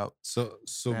 Shout out. So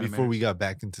before we Animators. got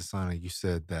back into Sonic, you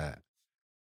said that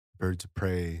Birds of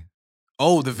Prey.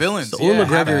 Oh, the villains. So Ewan McGregor-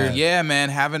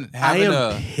 having I am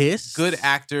a pissed. good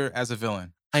actor as a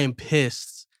villain. I am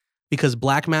pissed because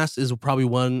Black Mass is probably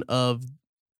one of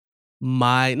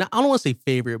my. I don't want to say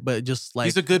favorite, but just like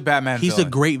He's a good Batman he's villain. a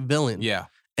great villain. Yeah.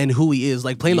 And who he is,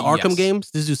 like playing the Arkham Yes.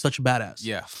 games, this dude's such a badass.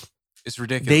 Yeah. It's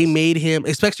ridiculous. They made him,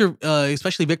 especially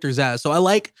Victor Zsasz. So I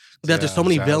like that there's so Yeah,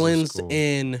 many Zsasz was villains cool.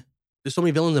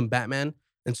 in Batman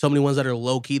and so many ones that are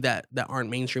low key that aren't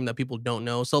mainstream that people don't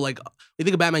know. So like, you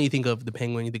think of Batman, you think of the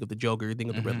Penguin, you think of the Joker, you think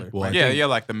of the Riddler. Well, I right? think- yeah,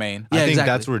 like the main. Yeah, I think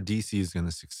exactly. that's where DC is going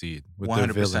to succeed with their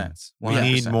 100%. villains. We 100%.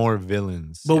 need more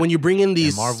villains. But when you bring in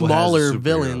these Marvel has the smaller superheroes.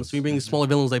 villains, when you bring these smaller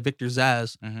villains like Victor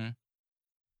Zsasz, Mm-hmm.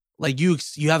 like you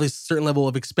have a certain level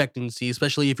of expectancy,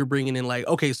 especially if you're bringing in like,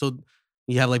 okay, so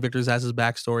you have like Victor Zsasz's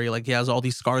backstory, like he has all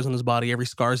these scars on his body, every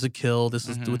scar is a kill. This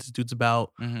is what this dude's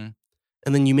about, and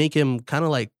then you make him kind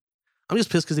of like, I'm just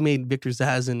pissed because they made Victor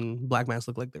Zsasz and Black Mask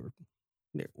look like they were.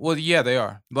 Well, yeah, they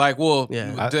are. Like, well,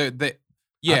 Yeah.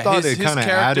 yeah, thought his it kinda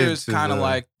character added is to kind of the-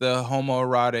 like the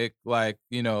homoerotic, like,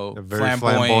 you know, A very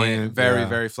flamboyant, very, yeah.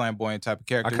 very flamboyant type of I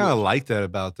character. kind of like that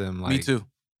about them. Like, Me too.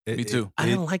 Me too. I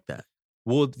don't like that.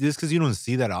 Well, just because you don't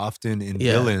see that often in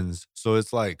Yeah. villains, so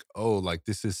it's like, oh, like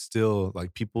this is still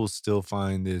like people still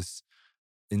find this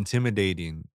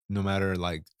intimidating, no matter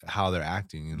like how they're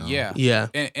acting. You know? Yeah. Yeah,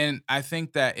 And I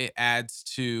think that it adds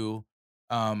to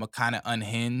a kind of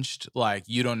unhinged, like,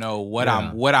 you don't know what Yeah.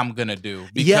 I'm gonna do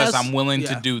because Yes, I'm willing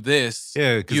yeah. to do this.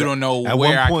 Yeah. 'cause You don't know at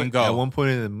where one point, I can go. At one point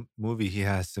in the movie, he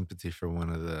has sympathy for one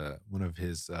of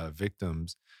his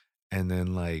victims. And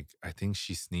then, like, I think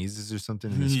she sneezes or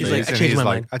something in his He's face. like, "I and changed he's my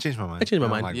like, mind. I changed my mind. I changed my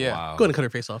And I'm mind." like, Yeah. wow. go ahead and cut her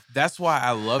face off. That's why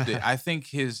I loved it. I think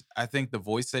the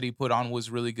voice that he put on was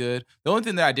really good. The only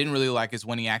thing that I didn't really like is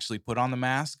when he actually put on the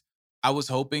mask. I was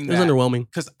hoping It was that, underwhelming.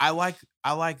 because I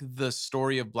like the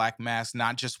story of Black Mask,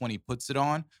 not just when he puts it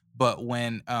on, but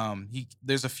when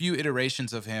there's a few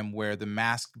iterations of him where the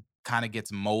mask kind of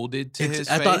gets molded to his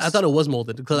I face. thought it was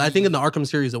molded because I think in the Arkham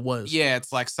series it was. Yeah,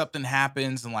 it's like something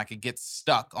happens and like it gets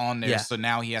stuck on there. Yeah. So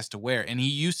now he has to wear it. And he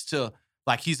used to,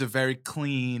 like, he's a very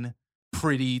clean,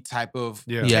 pretty type of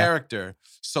Yeah. Yeah. character.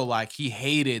 So like he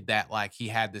hated that, like, he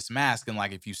had this mask, and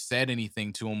like if you said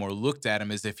anything to him or looked at him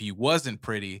as if he wasn't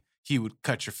pretty, he would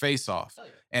cut your face off.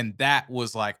 And that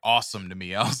was like awesome to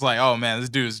me. I was like, oh man, this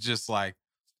dude is just like,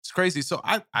 it's crazy. So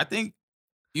I think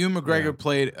Ewan McGregor Yeah.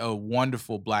 played a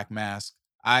wonderful Black Mask.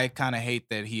 I kind of hate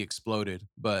that he exploded,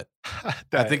 but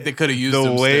I think they could have used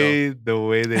him the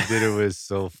way they did it was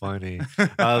so funny.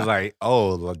 I was like,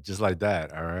 oh, just like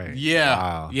that. All right. Yeah,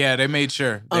 Wow. yeah, they made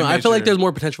sure. I don't know, I feel like there's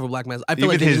more potential for Black Mask. I feel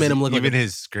like they just made him look like even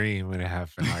his scream when it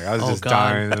happened. Like I was Oh, just God.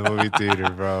 dying in the movie theater,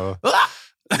 bro.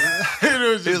 it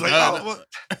was He just was like, like,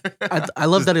 oh, I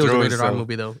love Just that it was a throw rated R himself.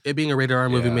 movie though. It being a rated R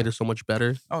movie Yeah. made it so much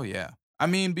better. oh yeah. I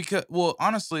mean, because, well,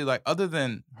 honestly, like, other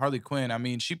than Harley Quinn, I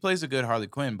mean, she plays a good Harley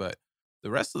Quinn, but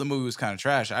the rest of the movie was kind of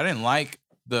trash. I didn't like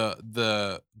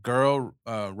the girl,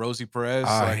 Rosie Perez,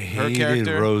 I like her hated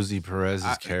character. Rosie Perez's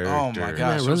I- character. oh my Yeah,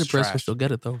 gosh, it Rosie was Perez can trash. still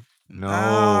get it though. No,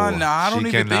 I don't she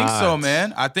even think so, cannot.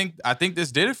 man. I think this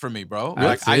did it for me, bro.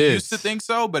 That's Like, I it. used to think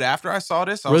so, but after I saw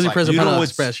this, I Rosie was like, Perez You Pineapple know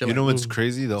what's Express, you're you know like, what's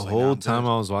crazy? The was like, nah, whole I'm time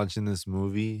good. I was watching this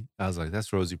movie, I was like,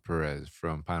 "That's Rosie Perez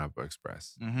from Pineapple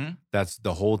Express." mm-hmm. That's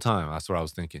the whole time. That's what I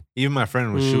was thinking. Even my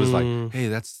friend, when she was like, Mm. "Hey,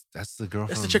 that's the girl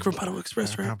That's from the chick from Pineapple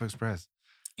Express, right? Pineapple Express."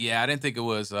 Yeah, I didn't think it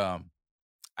was. I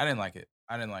didn't like it.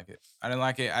 I didn't like it. I I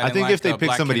didn't think like if they the pick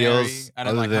Black somebody Canary. else I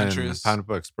didn't other like than Huntress.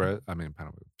 Pineapple Express,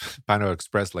 Pineapple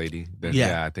Express lady, then Yeah.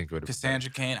 yeah, I think it would have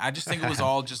Cassandra Cain. I just think it was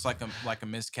all just like a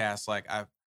miscast. Like,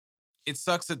 it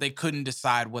sucks that they couldn't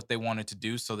decide what they wanted to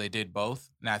do, so they did both.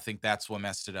 And I think that's what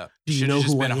messed it up. Do you Should know have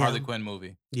just who been I a Harley am? Quinn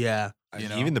movie. Yeah. You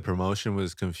know? Even the promotion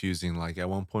was confusing. Like at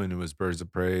one point it was Birds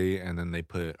of Prey, and then they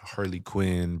put Harley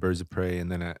Quinn, Birds of Prey,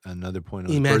 and then at another point it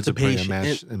was Birds of Prey,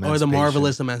 Emancipation. Or the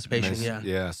Marvelous Emancipation. Emanci- Yeah.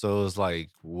 yeah. So it was like,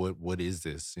 what is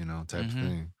this? You know, type Mhm. of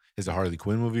thing. Is it a Harley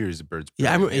Quinn movie or is it Birds of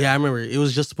Prey? Yeah, I remember. It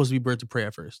was just supposed to be Birds of Prey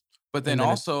at first. But then And then it-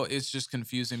 also, it's just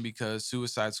confusing because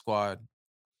Suicide Squad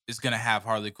is going to have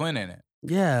Harley Quinn in it.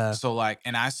 Yeah. So, like,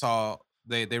 and I saw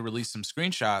they released some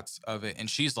screenshots of it, and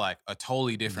she's like a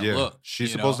totally different look.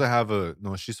 She's supposed to have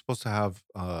she's supposed to have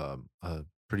a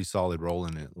pretty solid role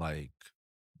in it, like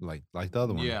the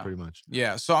other one, Yeah. pretty much.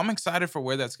 Yeah, so I'm excited for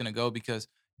where that's gonna go because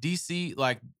DC,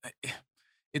 like,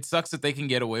 it sucks that they can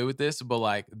get away with this, but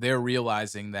like they're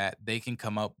realizing that they can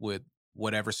come up with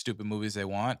whatever stupid movies they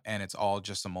want, and it's all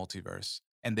just a multiverse,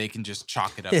 and they can just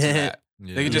chalk it up to that.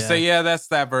 They can just say, "Yeah, that's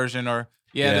that version," or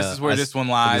 "Yeah, this is where this one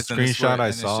The lies." and this screenshot where- I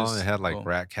and it's saw, just- it had like boom.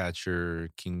 Ratcatcher,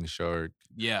 King Shark,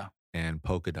 Yeah. and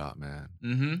Polka Dot Man.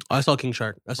 Mm-hmm. I saw King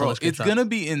Shark. I saw Bro, that it's screenshot. gonna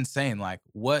be insane. Like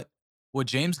what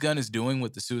James Gunn is doing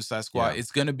with the Suicide Squad, Yeah.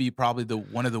 it's gonna be probably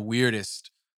one of the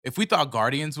weirdest. If we thought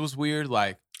Guardians was weird,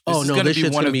 like this Oh, is no, gonna this be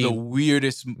shit's one gonna of be- the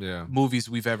weirdest Yeah. movies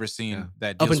we've ever seen. Yeah. That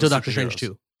Up deals until with Doctor Strange superheroes.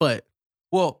 2. But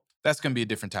Well, that's gonna be a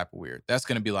different type of weird. That's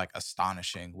gonna be like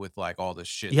astonishing with like all the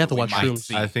shit. You have that to we watch might Shrooms.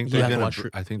 see. I think You they're have to gonna. watch Shroom.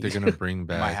 I think they're gonna bring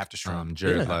back. have to Shroom.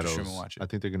 Jared Yeah. Have to Shroom Leto's. and watch it. I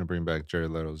think they're gonna bring back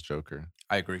Jared Leto's Joker.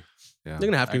 I agree. Yeah, they're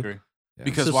gonna have I to. agree Yeah.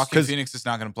 because So- Joaquin 'cause- Phoenix is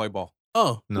not gonna play ball.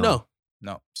 Oh, No. no.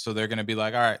 No. So they're gonna be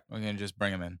like, all right, we're gonna just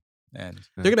bring him in, and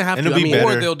They're gonna have And to. it'll I be mean, or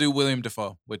better. they'll do William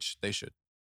Dafoe, which they should.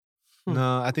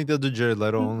 No, I think they'll do Jared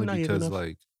Leto only Not yet because enough.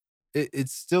 like it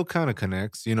still kind of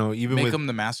connects, you know, even Make with him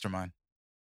the mastermind.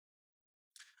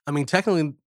 I mean,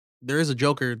 technically, there is a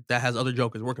Joker that has other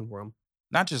Jokers working for him.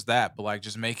 Not just that, but like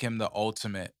just make him the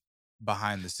ultimate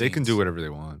behind the scenes. they can do whatever they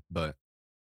want, but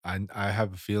I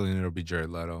have a feeling it'll be Jared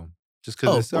Leto just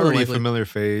because Oh, it's more than already a likely. familiar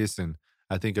face, and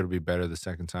I think it'll be better the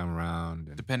second time around.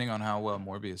 And, depending on how well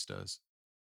Morbius does.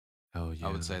 oh yeah,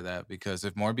 I would say that because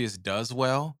if Morbius does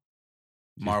well,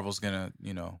 Marvel's gonna,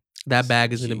 That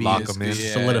bag is going to be Lock him in.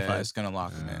 solidified. It's gonna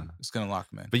lock him in. Yeah. It's gonna lock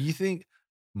him in. But you think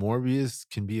Morbius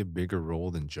can be a bigger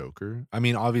role than Joker? I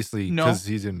mean, obviously, No. because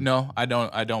he's in. No, I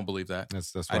don't believe that.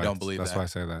 That's I why don't believe that's that. why I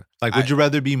say that. Like, would you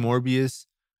rather be Morbius,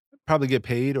 probably get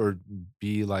paid, or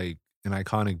be like an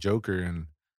iconic Joker and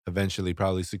eventually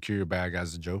probably secure your bag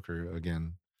as a Joker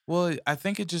again? Well, I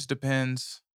think it just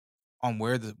depends on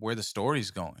where the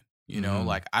story's going. Mhm.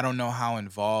 Like I don't know how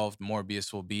involved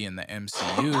Morbius will be in the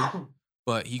MCU,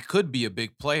 but he could be a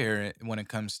big player when it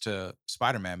comes to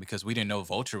Spider-Man because we didn't know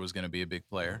Vulture was going to be a big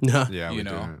player. Yeah. Yeah, you we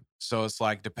know? didn't. So it's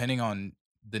like depending on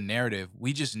the narrative,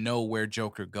 we just know where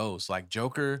Joker goes. Like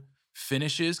Joker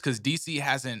finishes because DC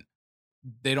hasn't.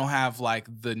 They don't have like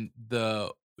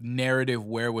the narrative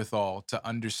wherewithal to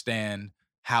understand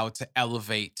how to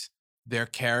elevate their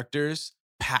characters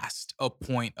past a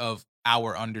point of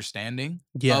our understanding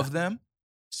Yeah. of them.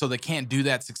 So they can't do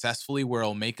that successfully where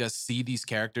it'll make us see these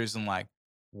characters and like,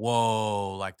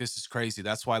 whoa, like this is crazy.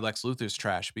 That's why Lex Luthor's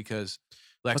trash because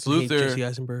Lex Fucking hate Luthor, Jesse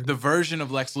Eisenberg. the version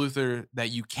of Lex Luthor that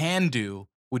you can do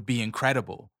would be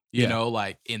incredible. You Yeah. know,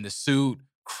 like in the suit,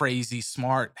 crazy,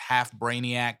 smart, half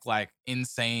brainiac, like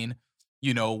insane,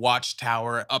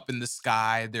 watchtower up in the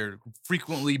sky. They're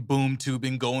frequently boom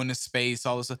tubing, going to space,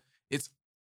 all this stuff.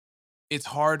 It's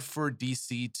hard for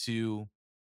DC to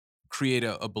create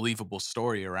a believable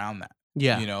story around that.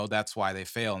 Yeah. That's why they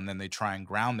fail. And then they try and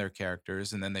ground their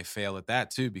characters. And then they fail at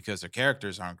that too, because their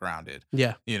characters aren't grounded.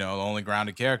 Yeah. The only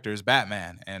grounded character is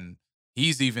Batman. And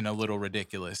he's even a little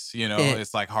ridiculous. Yeah.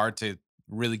 It's like hard to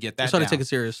really get that That's why down. to take it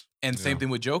serious. And same Yeah. thing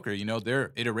with Joker. There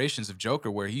are iterations of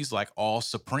Joker where he's like all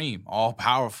supreme, all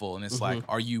powerful. And it's like,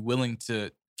 are you willing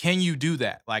can you do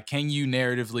that? Like, can you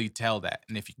narratively tell that?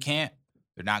 And if you can't,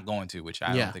 they're not going to, which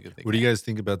I Yeah. don't think that they What do can. you guys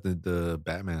think about the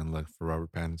Batman look for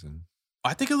Robert Pattinson?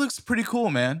 I think it looks pretty cool,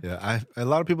 man. Yeah, a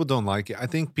lot of people don't like it. I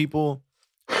think people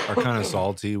are kind of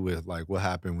salty with like what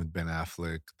happened with Ben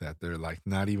Affleck, that they're like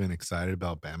not even excited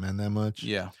about Batman that much.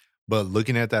 Yeah. But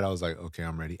looking at that, I was like, okay,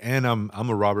 I'm ready. And I'm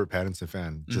a Robert Pattinson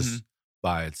fan just Mm-hmm.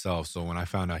 by itself. So when I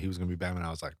found out he was gonna be Batman, I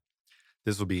was like,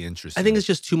 this will be interesting. I think it's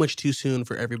just too much too soon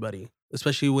for everybody,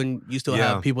 especially when you still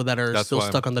Yeah, have people that are that's still why-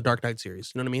 stuck on the Dark Knight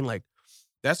series. You know what I mean? Like,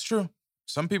 That's true.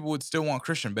 Some people would still want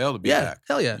Christian Bale to be yeah, back.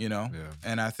 hell yeah. Yeah.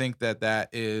 And I think that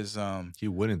is He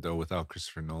wouldn't though without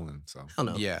Christopher Nolan. So Hell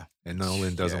no. yeah. and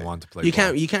Nolan doesn't Yeah. want to play. You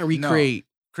ball. can't recreate,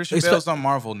 Christian Espe- Bale's on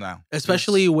Marvel now.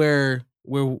 especially where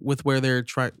they're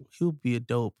trying. He would be a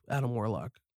dope Adam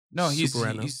Warlock. No, he's Super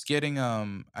random. he's getting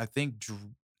I think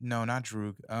no, not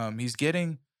Droog.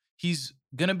 He's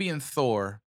gonna be in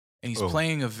Thor and he's Oh,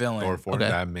 playing a villain. Thor 4. Okay.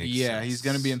 That makes Yeah, sense. he's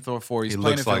gonna be in Thor 4. He's He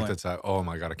playing looks a like villain. the type. Oh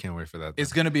my god, I can't wait for that.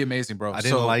 It's then. gonna be amazing, bro. I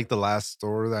didn't So, like the last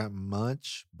Thor that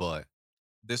much, but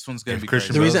this one's gonna if be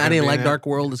Christian crazy. The Bale's reason I gonna didn't be like in it? Dark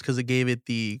World is because it gave it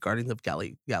the Guardians of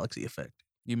Galaxy effect.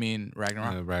 You mean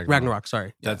Ragnarok? Ragnarok,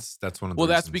 sorry. That's one of the Well,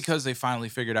 that's reasons. because they finally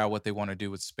figured out what they want to do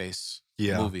with space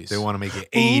movies. They want to make it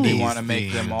Ooh. 80s. They want to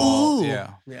make them themed all. Ooh.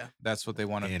 Yeah, Yeah. that's what they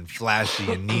want to. and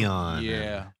flashy and neon. Yeah,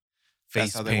 and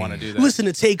face that's how they want to paint do that. Listen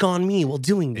to Take on Me while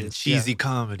doing and this. cheesy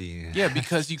comedy. Yeah,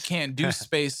 because you can't do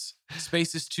space.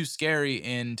 Space is too scary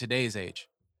in today's age.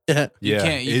 Yeah. You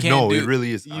can't no, do- it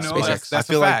really is. you know, Space- that's I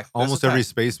feel a like fact. That's a almost every fact.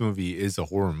 space movie is a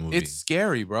horror movie. It's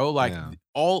scary, bro. Like Yeah.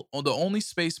 all the only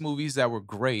space movies that were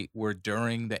great were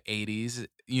during the 80s,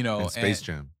 and Space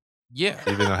Jam, Yeah.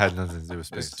 even though it had nothing to do with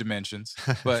There's space. dimensions.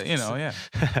 But, yeah.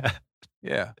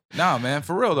 Yeah. Nah, man,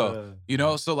 for real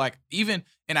though. So like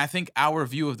and I think our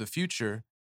view of the future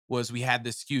was we had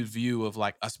this skewed view of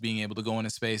like us being able to go into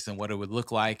space and what it would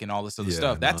look like and all this other Yeah,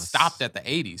 stuff. That nice. stopped at the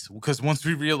 80s because once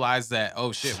we realized that,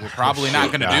 oh shit, we're probably not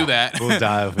going to do that. We'll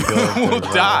die if we go up We'll there,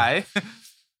 bro. die.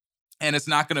 And it's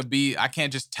not going to be, I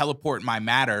can't just teleport my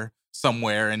matter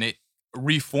somewhere and it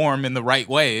reform in the right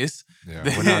ways. Yeah,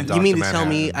 we're not You Dr. mean to tell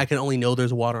me Manhattan. I can only know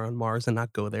there's water on Mars and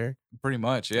not go there? Pretty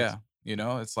much, yeah.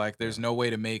 It's like there's no way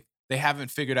to they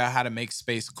haven't figured out how to make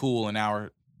space cool in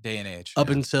our day and age. Up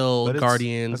until But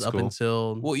Guardians, that's up cool.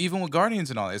 until Well, even with Guardians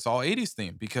and all, it's all 80s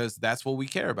themed because that's what we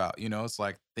care about. You know, it's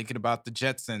like thinking about the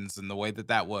Jetsons and the way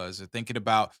that was, or thinking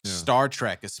about Yeah. Star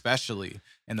Trek, especially,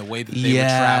 and the way that they would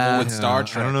travel with Star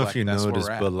Trek. I don't know like, if you that's where noticed,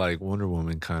 we're at. but like Wonder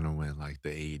Woman kind of went like the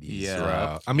 80s Yeah.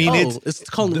 route. I mean, it's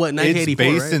called what, it's 1984,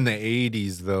 based right? in the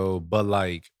 80s though, but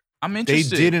like I'm they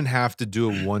interested. didn't have to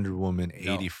do a Wonder Woman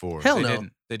No. 84. Hell They no.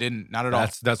 didn't. They didn't. Not at all.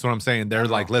 That's what I'm saying. They're Not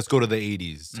at like, all. let's go to the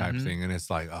 80s type Mhm. thing, and it's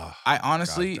like, oh, I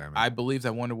honestly, God damn it. I believe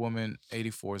that Wonder Woman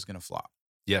 84 is gonna flop.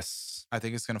 yes. I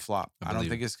think it's gonna flop. I I don't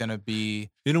believe think it's gonna be.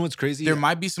 You know what's crazy? There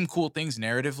might be some cool things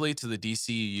narratively to the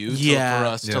DCU Yeah. for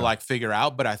us Yeah. to like figure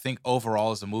out, but I think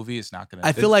overall as a movie, it's not gonna.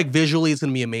 I feel like visually it's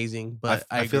gonna be amazing, but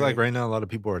I feel like agree. right now a lot of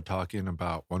people are talking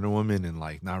about Wonder Woman and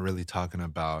like not really talking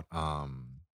about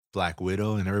Black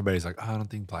Widow, and everybody's like, oh, I don't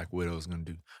think Black Widow is gonna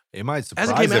do. It might surprise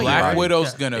came out, everybody. Black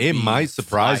Widow's Yeah. gonna. It be might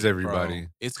surprise flight, everybody. bro.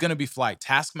 It's gonna be flight.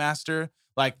 Taskmaster,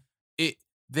 like it.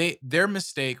 Their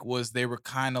mistake was they were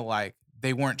kind of like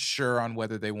they weren't sure on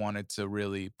whether they wanted to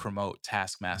really promote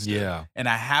Taskmaster. Yeah. And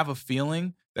I have a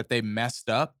feeling that they messed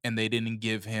up and they didn't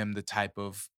give him the type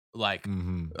of like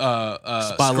Mm-hmm.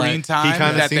 Spotlight. screen He time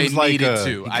kind of that they seems like needed a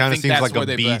to. he I kind of think seems that's like where a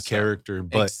they B messed up. character,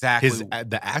 but Exactly.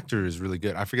 the actor is really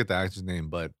good. I forget the actor's name,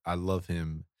 but I love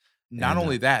him. Not and,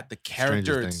 only that, the Stranger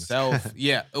character Things. itself.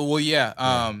 Yeah. Well, yeah.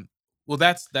 Yeah. Well,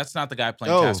 that's not the guy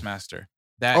playing Oh. Taskmaster.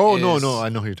 That No, is- I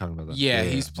know who you're talking about. That. Yeah,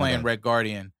 he's my playing bad. Red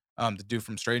Guardian, the dude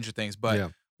from Stranger Things. But Yeah.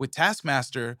 with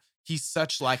Taskmaster, he's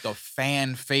such like a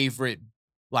fan favorite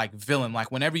like villain.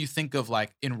 Like whenever you think of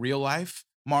like in real life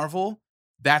Marvel,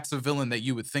 that's a villain that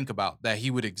you would think about, that he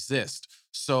would exist.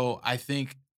 So I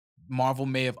think Marvel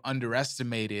may have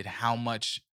underestimated how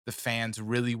much the fans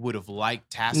really would have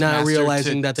liked Taskmaster. Not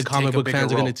realizing that the to comic take a book bigger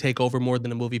fans are role. going to take over more than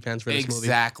the movie fans for this movie.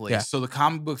 Exactly. Yeah. So the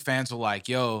comic book fans were like,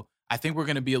 yo, I think we're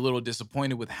going to be a little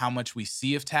disappointed with how much we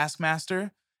see of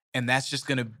Taskmaster. And that's just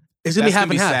going to It's going to be That's half gonna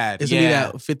and be half. sad. It's going to be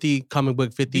Yeah. that 50 comic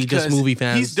book, 50 because just movie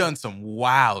fans. he's done some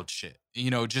wild shit,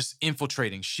 you know, just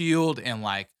infiltrating S.H.I.E.L.D. and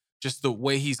like just the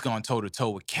way he's gone toe to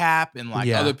toe with Cap and like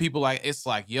Yeah. other people. Like, it's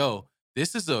like, yo,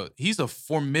 he's a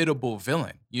formidable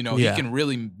villain. You know, Yeah. he can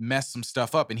really mess some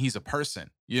stuff up and he's a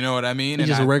person. You know what I mean? He's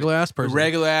just a regular ass person.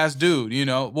 regular ass dude, you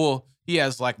know. Well, he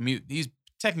has like he's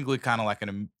technically kind of like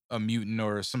a mutant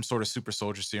or some sort of super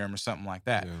soldier serum or something like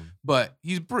that. Yeah. But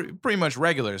he's pretty much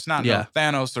regular. It's not Yeah. no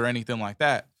Thanos or anything like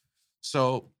that.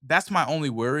 So that's my only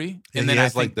worry. And then he I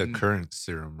has like think the current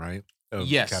serum, right? Of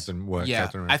yes, Captain yeah.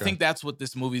 Captain I America? think that's what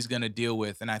this movie's gonna deal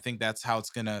with, and I think that's how it's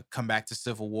gonna come back to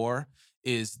Civil War.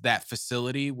 Is that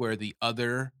facility where the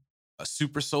other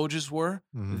super soldiers were?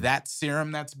 Mhm. That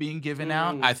serum that's being given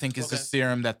out, I think is the okay.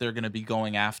 serum that they're gonna be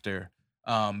going after.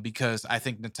 Because I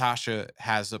think Natasha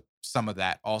has some of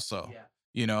that also. Yeah.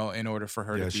 You know, in order for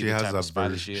her Yeah, to be she the has type a of spy that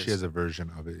version. she is. She has a version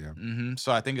of it. Yeah.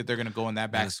 So I think that they're gonna go in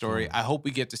that That's backstory. cool. I hope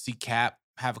we get to see Cap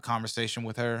have a conversation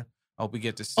with her. I hope we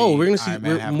get to see. Oh, we're gonna see. Iron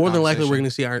Man have a More than likely, we're conversation.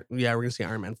 gonna see Iron. Yeah, we're gonna see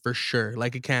Iron Man for sure.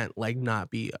 Like it can't like not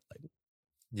be.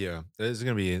 Yeah, there's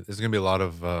gonna be a lot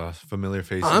of familiar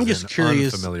faces. I'm just and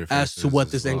curious unfamiliar as to faces what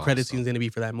as this end well, credit so. scene is gonna be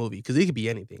for that movie because it could be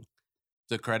anything.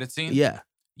 The credit scene. Yeah.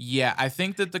 Yeah, I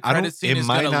think that the I don't- credit scene it is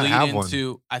might gonna not lead have one.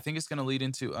 into. I think it's gonna lead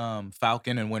into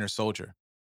Falcon and Winter Soldier.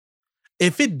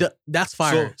 If that's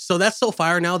fire. So that's so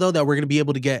fire now though that we're gonna be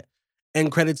able to get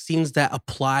end credit scenes that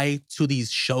apply to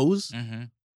these shows. Mm-hmm.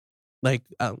 Like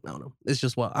I don't know. It's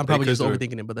just I'm They probably could just do it.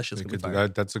 overthinking it, but that's just They gonna be could do fire.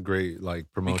 that. That's a great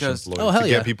like promotion Because- ploy Oh, hell to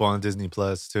yeah. get people on Disney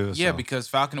Plus too. Yeah, so. because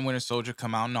Falcon and Winter Soldier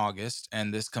come out in August,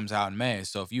 and this comes out in May.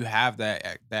 So if you have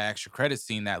that extra credit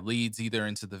scene that leads either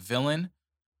into the villain,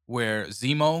 where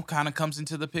Zemo kind of comes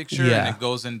into the picture, Yeah. and it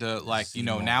goes into like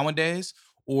Zemo. nowadays,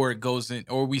 or it goes in,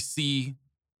 or we see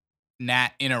Nat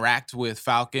interact with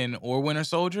Falcon or Winter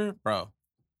Soldier, bro.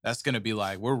 That's gonna be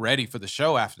like we're ready for the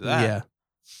show after that. Yeah.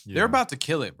 Yeah. They're about to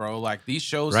kill it, bro. Like these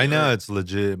shows right now. are- It's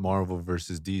legit Marvel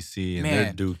versus DC, and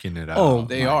Man. they're duking it out. Oh,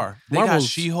 They Like, are. They got Marvel's-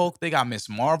 She-Hulk. They got Miss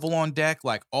Marvel on deck.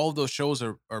 Like all of those shows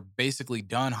are basically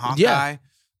done. Hawkeye.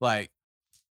 Like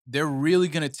they're really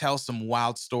gonna tell some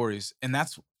wild stories, and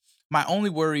that's my only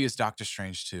worry is Doctor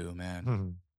Strange too, man.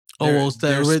 mhm. Oh, They're, well, it's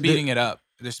they're speeding it up.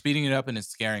 They're speeding it up, and it's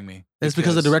scaring me. It's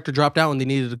because the director dropped out and they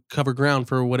needed to cover ground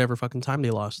for whatever fucking time they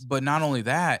lost. But not only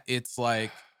that, it's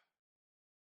like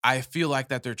I feel like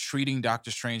that they're treating Doctor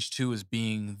Strange 2 as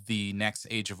being the next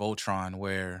Age of Ultron,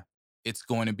 where it's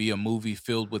going to be a movie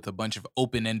filled with a bunch of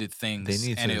open-ended things, They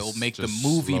need and to it'll make the just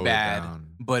movie slow it bad, down.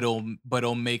 but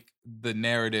it'll make the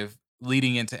narrative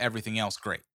leading into everything else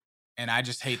great. And I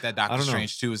just hate that Doctor don't know.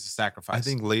 Strange 2 is a sacrifice. I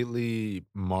think lately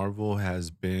Marvel has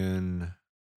been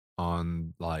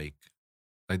on like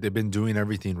they've been doing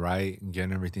everything right and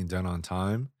getting everything done on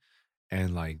time.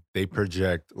 and like they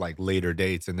project like later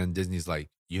dates, and then Disney's like,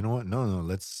 you know what? No,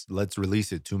 let's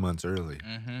release it 2 months early.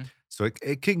 Mm-hmm. So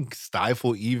it can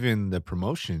stifle even the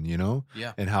promotion,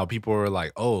 Yeah. and how people are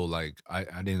like, oh, like I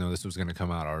didn't know this was gonna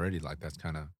come out already. Like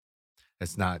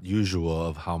that's not usual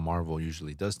of how Marvel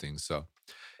usually does things. So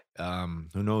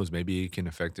who knows? Maybe it can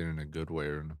affect it in a good way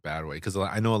or in a bad way. Because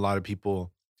I know a lot of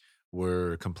people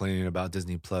were complaining about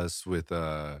Disney Plus with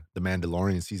The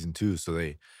Mandalorian season 2, so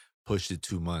they pushed it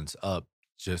 2 months up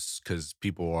just because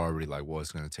people were already like, well,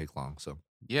 it's gonna take long. So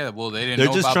Yeah, well, they didn't they're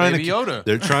know just about trying Baby to Yoda.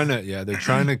 they're trying to they're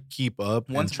trying to keep up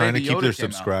and Once trying to Baby keep Yoda their came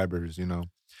out. subscribers, Yeah.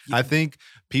 I think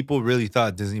people really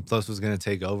thought Disney Plus was gonna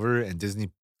take over, and Disney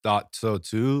thought so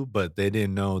too, but they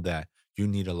didn't know that you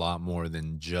need a lot more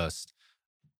than just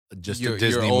a Disney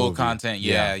your old movie. content.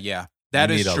 Yeah. You That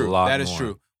is need a true. lot That is more.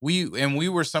 true. We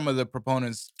were some of the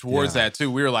proponents towards Yeah. that too.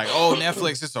 We were like, oh,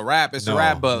 Netflix, it's a wrap, it's a No,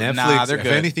 wrap. But Netflix, nah, they're if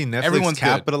good. anything, Netflix Everyone's good.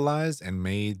 capitalized and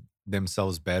made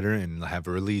themselves better and have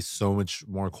released so much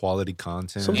more quality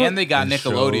content. And they got and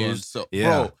Nickelodeon. shows. So, Yeah.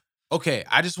 bro, okay,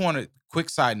 I just want a quick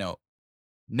side note.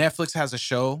 Netflix has a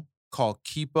show called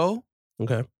Kipo.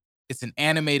 Okay. It's an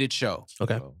animated show.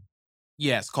 Okay. So,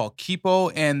 Yeah, it's called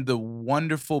Kipo and the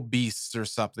Wonderful Beasts or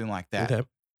something like that. Okay.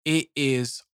 It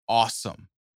is awesome.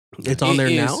 It's on It there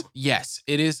is- now? Yes,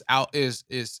 it is out. It's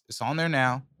on there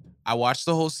now. I watched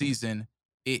the whole season.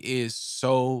 It is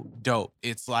so dope.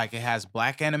 It's like it has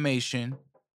black animation,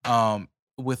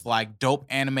 with like dope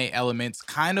anime elements,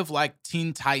 kind of like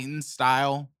Teen Titans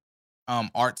style,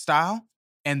 art style,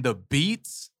 and the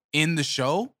beats in the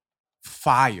show,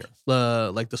 fire.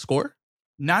 Like the score?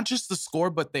 Not just the score,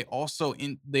 but they also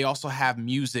have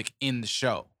music in the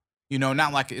show. You know,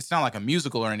 it's not like a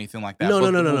musical or anything like that.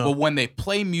 No. But when they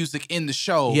play music in the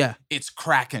show, Yeah. it's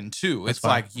cracking too. That's It's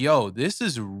fire. like, yo, this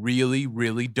is really,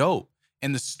 really dope.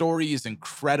 And the story is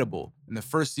incredible. And the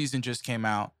first season just came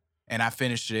out and I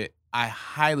finished it. I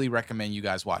highly recommend you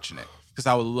guys watching it because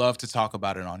I would love to talk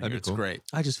about it on here. That'd be It's cool. great.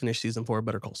 I just finished season 4 of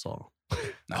Better Call Saul.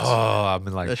 Nice. Oh, I've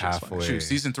been like That shit's fire. halfway. Shoot,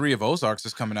 season 3 of Ozarks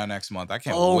is coming out next month. I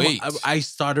can't Oh, wait. I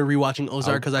started rewatching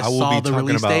Ozark because I will saw be the talking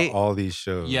release about date. all these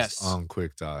shows Yes. on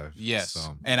Quick Dive. Yes,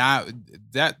 So, and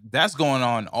that's going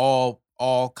on all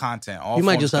content. All We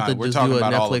might forms just of have to content. We're just talking do a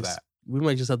about all of Netflix. that. We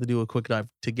might just have to do a quick dive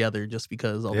together just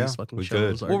because all Yeah, these fucking we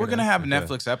shows could. are. Well, we're gonna have Okay.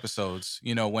 Netflix episodes.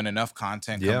 You know, when enough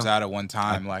content comes Yeah. out at one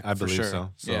time, like I for believe sure.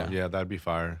 so. So yeah, that'd be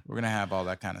fire. We're gonna have all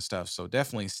that kind of stuff. So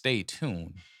definitely stay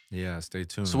tuned. Yeah, stay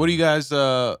tuned. So what do you guys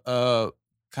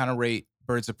kind of rate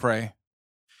Birds of Prey?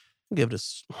 Give it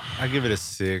a I give it a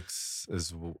 6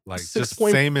 like just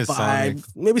 6.5, same as Sonic.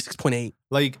 maybe 6.8.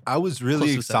 Like I was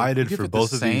really Close to 7. excited Give for it the both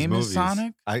of these same as movies.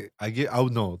 Sonic? I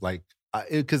would know like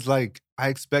because like I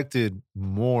expected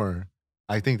more.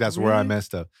 I think that's where I Really?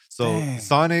 messed up. So Dang.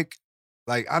 Sonic,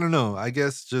 like I don't know. I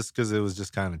guess just because it was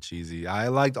just kind of cheesy. I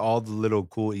liked all the little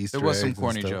cool Easter There was eggs some and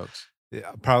corny stuff. jokes.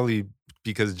 Yeah, probably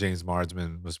because James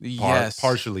Marsden was Yes.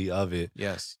 partially of it.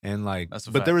 Yes. And like, That's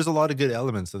a but there fact. was a lot of good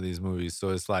elements of these movies. So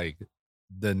it's like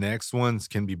the next ones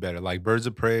can be better. Like Birds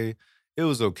of Prey, it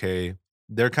was okay.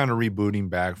 They're kind of rebooting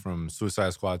back from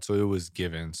Suicide Squad, so it was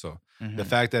given. So the Mhm.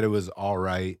 fact that it was all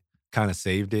right kind of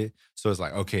saved it. So it's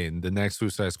like, okay, the next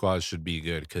Suicide Squad should be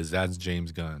good because that's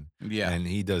James Gunn. Yeah. And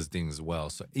he does things well.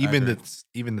 So agree.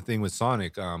 even the thing with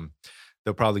Sonic,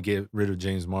 they'll probably get rid of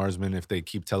James Marsden if they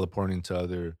keep teleporting to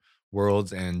other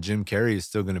worlds, and Jim Carrey is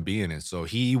still going to be in it. So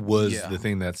he was Yeah. the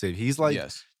thing that saved. He's like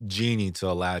yes. Genie to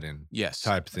Aladdin Yes.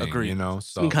 type thing, Agreed. you know? It's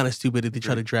So been kind of stupid if they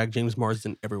try to Agreed. drag James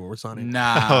Marsden everywhere with Sonic.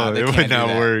 Nah, Oh, they it would can't do not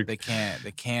that. work. They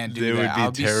can't do it that. would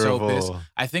I'll be be so pissed. terrible.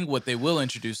 I think what they will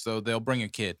introduce though, they'll bring a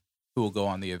kid who will go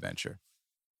on the adventure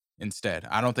instead.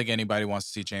 I don't think anybody wants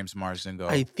to see James Marsden go.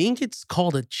 I think it's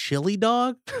called a chili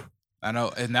dog. I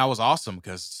know, and that was awesome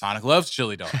because Sonic loves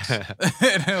chili dogs.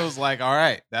 And it was like, all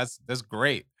right, that's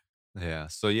great. Yeah.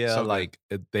 So yeah, So good. like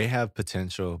they have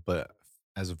potential, but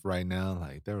as of right now,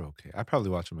 like they're okay. I'd probably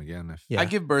watch them again if Yeah. I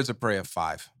give Birds of Prey a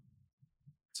 5.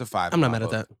 It's a 5. I'm in not my mad at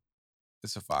book. that.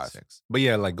 It's a 5. 6. But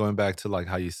yeah, like going back to like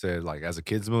how you said, like as a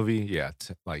kids movie, yeah,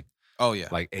 Oh yeah.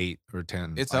 like 8 or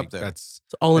 10. It's like, up there. That's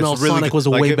So all in It's all, really Sonic good. was a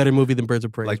Like way if- better movie than Birds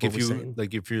of Prey. like is if what we're you saying.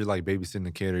 like if you're like babysitting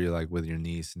a kid or you're like with your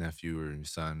niece, nephew, or your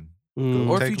son. Mm.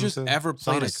 Or if Take you them just to ever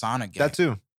played a Sonic. Sonic game. That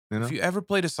too. You know? If you ever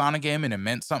played a Sonic game and it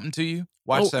meant something to you,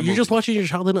 watch that movie. You're just watching your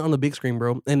childhood on the big screen,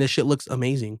 bro, and this shit looks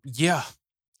amazing. Yeah.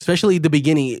 Especially the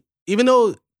beginning. Even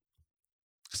though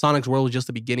Sonic's world was just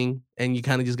the beginning, and you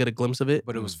kind of just get a glimpse of it,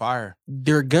 But it was fire.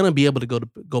 they're gonna be able to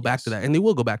go back Yes. to that, and they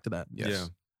will go back to that. Yes. Yeah.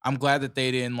 I'm glad that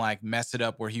they didn't like mess it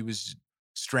up where he was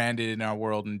stranded in our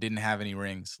world and didn't have any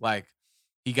rings. Like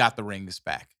he got the rings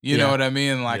back. You know Yeah. what I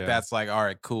mean? Like Yeah. that's like, all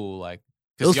right, cool. Like,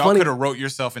 Because was y'all funny. could have wrote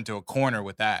yourself into a corner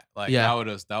with that. Like Yeah. that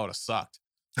would have sucked.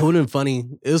 It would have been funny.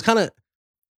 It was kind of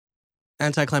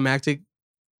anticlimactic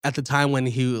at the time when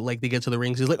they get to the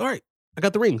rings. He's like, all right, I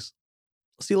got the rings.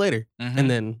 I'll see you later. Mhm. And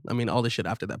then, I mean, all this shit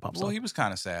after that pops Well, up. he was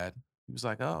kind of sad. He was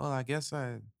like, oh, well, I guess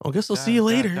I Guess I'll see you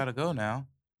later. Gotta go now.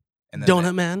 And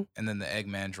Donut Man. And then the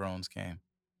Eggman drones came.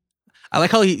 I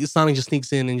like how Sonic just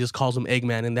sneaks in and just calls him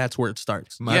Eggman, and that's where it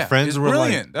starts. My friends it's were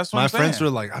brilliant. like, That's what my I'm friends saying.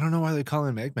 were like, I don't know why they call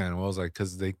him Eggman. Well, I was like,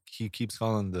 because he keeps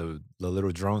calling the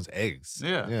little drones eggs.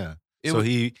 Yeah. Yeah. It So was-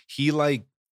 he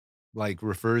like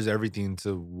refers everything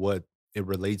to what it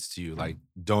relates to you, like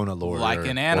Donut Lord, Like or,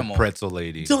 an or animal. Pretzel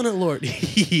Lady. Donut Lord.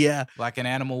 Yeah. Like an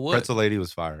animal would. Pretzel Lady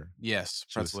was fire. Yes,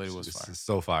 She Pretzel Lady was she fire.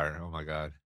 so fire. Oh my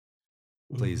god!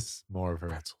 Please, more of her.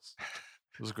 Pretzels.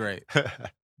 It was great.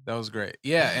 That was great.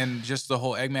 Yeah, and just the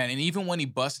whole Eggman. And even when he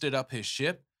busted up his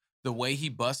ship, the way he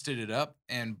busted it up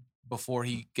and before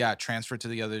he got transferred to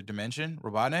the other dimension,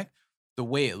 Robotnik, the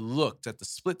way it looked at the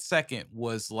split second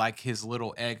was like his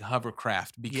little egg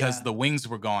hovercraft because Yeah. the wings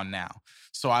were gone now.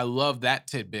 So I love that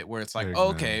tidbit where it's like,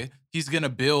 Eggman. okay, he's going to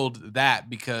build that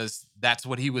because that's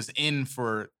what he was in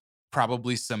for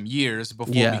probably some years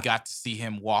before we Yeah. got to see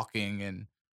him walking and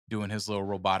doing his little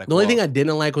robotic The only thing walk. I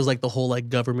didn't like was like the whole like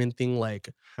government thing. Like,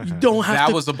 you don't have That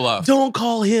to. was a bluff. Don't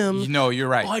call him. No, you're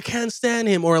right. Oh, I can't stand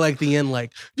him. Or like the end,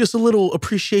 like just a little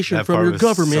appreciation That from part your was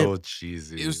government. so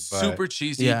cheesy. It was but super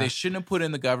cheesy. Yeah. They shouldn't have put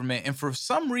in the government. And for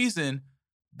some reason,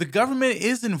 the government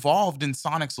is involved in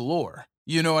Sonic's lore.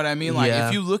 You know what I mean? Like Yeah.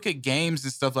 if you look at games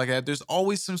and stuff like that, there's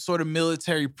always some sort of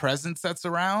military presence that's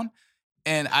around.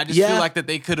 And I just Yeah. feel like that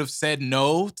they could have said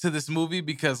no to this movie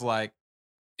because like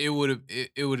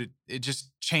it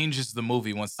just changes the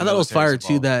movie once the I thought it was fire military's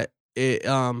too involved. that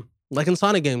it like in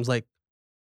Sonic games, like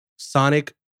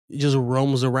Sonic just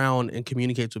roams around and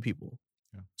communicates with people.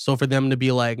 Yeah. So for them to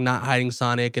be like not hiding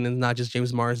Sonic and it's not just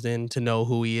James Marsden to know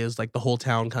who he is, like the whole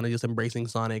town kind of just embracing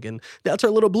Sonic and that's our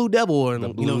little blue devil and the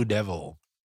you Blue know Devil.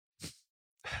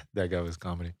 That guy was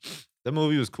comedy. That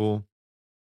movie was cool.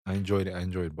 I enjoyed it. I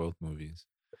enjoyed both movies.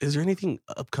 is there anything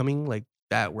upcoming like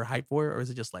that we're hyped for or is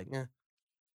it just like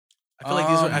I feel like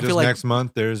these are, I Just feel like next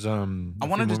month there's I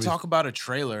wanted to talk about a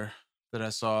trailer that I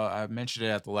saw. I mentioned it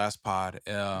at the last pod.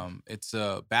 It's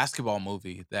a basketball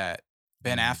movie that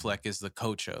Ben Affleck is the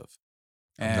coach of.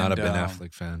 I'm not a Ben And,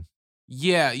 Affleck fan.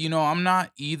 Yeah, I'm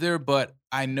not either, but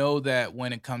I know that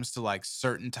when it comes to like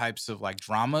certain types of like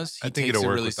dramas, I he think takes it'll it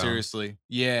work really with them. seriously.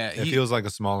 Yeah, It feels like a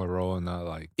smaller role and not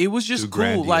like it was just too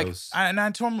cool. grandiose.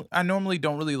 I normally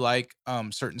don't really like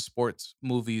certain sports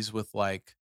movies with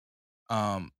like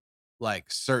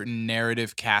certain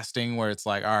narrative casting where it's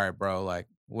like, all right, bro, like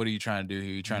what are you trying to do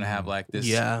here? You trying to have like this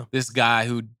yeah. this guy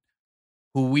who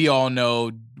we all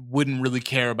know wouldn't really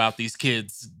care about these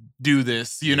kids do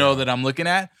this, you know, Yeah. that I'm looking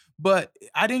at. But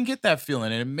I didn't get that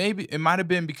feeling. And it might have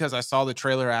been because I saw the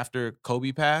trailer after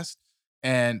Kobe passed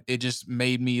and it just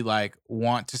made me like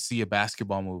want to see a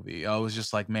basketball movie. I was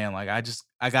just like, man, like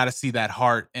I gotta see that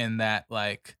heart and that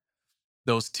like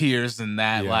those tears and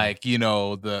that Yeah. like,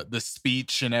 the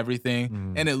speech and everything.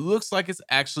 Mm. And it looks like it's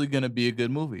actually gonna be a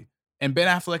good movie. And Ben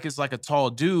Affleck is like a tall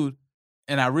dude.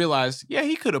 And I realized, yeah,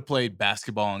 he could have played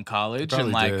basketball in college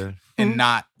and Probably like did. and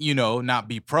not, not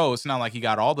be pro. It's not like he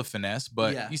got all the finesse,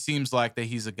 but Yeah. he seems like that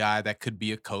he's a guy that could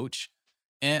be a coach.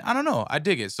 And I don't know, I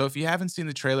dig it. So if you haven't seen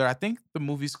the trailer, I think the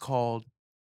movie's called,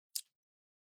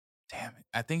 damn it,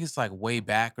 I think it's like Way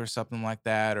Back or something like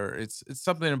that, or it's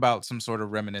something about some sort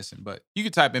of reminiscent. But you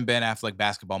could type in Ben Affleck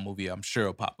basketball movie, I'm sure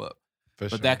it'll pop up. For But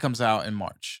sure. that comes out in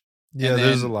March. Yeah, and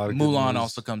there's then a lot of good Mulan movies.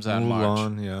 also comes out in March.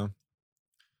 Mulan, yeah.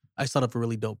 I set up a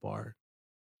really dope bar.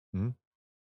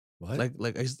 What?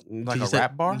 Like I just- Like you a said-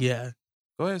 rap bar? Yeah.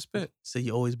 Go ahead, spit. So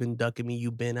you always been ducking me,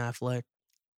 you Ben Affleck.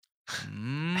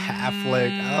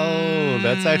 Affleck. Oh,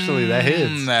 that's actually that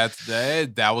hits.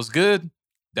 That was good.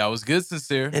 That was good,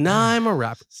 sincere. And I'm a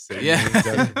rapper.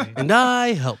 Yeah. And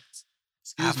I helped.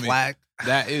 Excuse me. Affleck.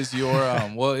 That is your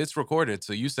well, it's recorded,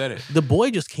 so you said it. The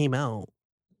Boy just came out.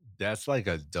 That's like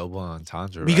a double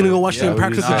entendre. We gonna go watch Yeah, the we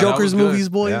Impractical just- Nah, that Jokers was good. movies,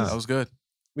 boys? Yeah. That was good.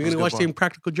 We're that was gonna a watch good the one.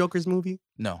 Impractical Jokers movie?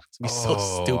 No. It's gonna be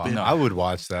so stupid. No. I would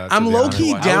watch that. to I'm be low honest.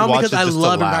 key I would down watch because it I just to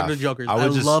love laugh. Impractical Jokers. I I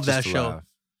would just- love just that to show. laugh.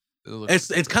 It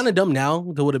looks- It's kind of dumb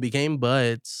now to what it became, but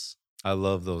it's I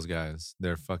love those guys.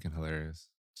 They're fucking hilarious.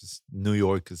 Just New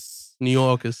York is. New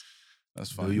York is.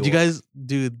 that's New fine. Did York. you guys,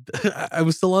 dude? I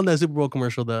was still on that Super Bowl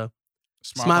commercial, the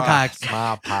Pie. Smart Pack.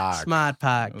 Smart Pack. Smart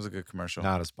Pack. It was a good commercial.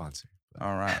 Not a sponsor.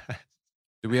 All right.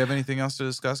 Do we have anything else to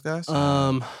discuss, guys?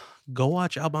 Go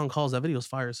watch Outbound Calls. That video's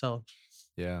fire as hell.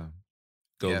 Yeah.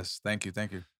 Go. Yes. Thank you.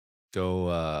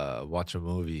 Go watch a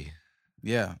movie.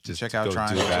 Yeah, Just check to out go do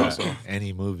Triangle that. also.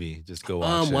 Any movie, just go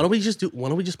watch it. Why don't we just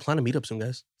plan a meetup soon,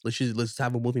 guys? Let's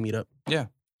have a movie meetup. Yeah,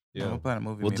 Yeah, we'll plan a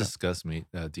movie. we'll meetup. discuss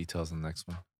details in the next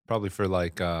one. Probably for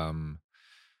like Black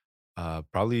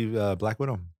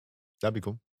Widow. That'd be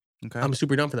cool. Okay, I'm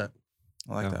super down for that.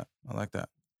 I like Yeah. that. I like that.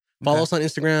 Follow Okay. us on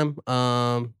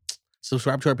Instagram.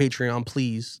 Subscribe to our Patreon.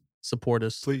 Please support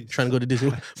us. Please. Trying to go to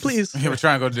Disney. Please. Yeah, we're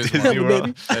trying to go to Disney Disney World. World.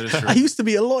 World. That is true. I used to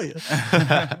be a lawyer.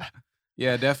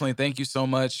 Yeah, definitely. Thank you so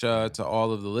much to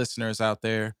all of the listeners out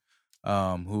there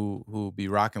who be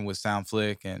rocking with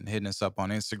Soundflick and hitting us up on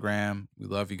Instagram. We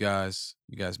love you guys.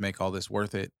 You guys make all this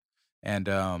worth it. And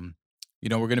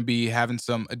we're going to be having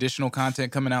some additional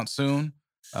content coming out soon,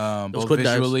 both quick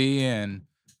dives. visually, and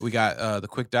we got the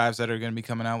quick dives that are going to be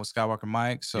coming out with Skywalker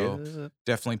Mike. So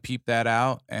definitely peep that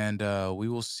out, and we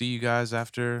will see you guys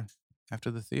after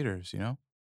the theaters. When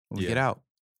we get out.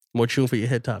 More tune for your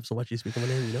head top. So watch you speak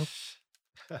coming in.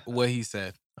 What he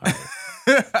said.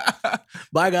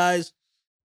 Bye, guys.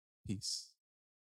 Peace.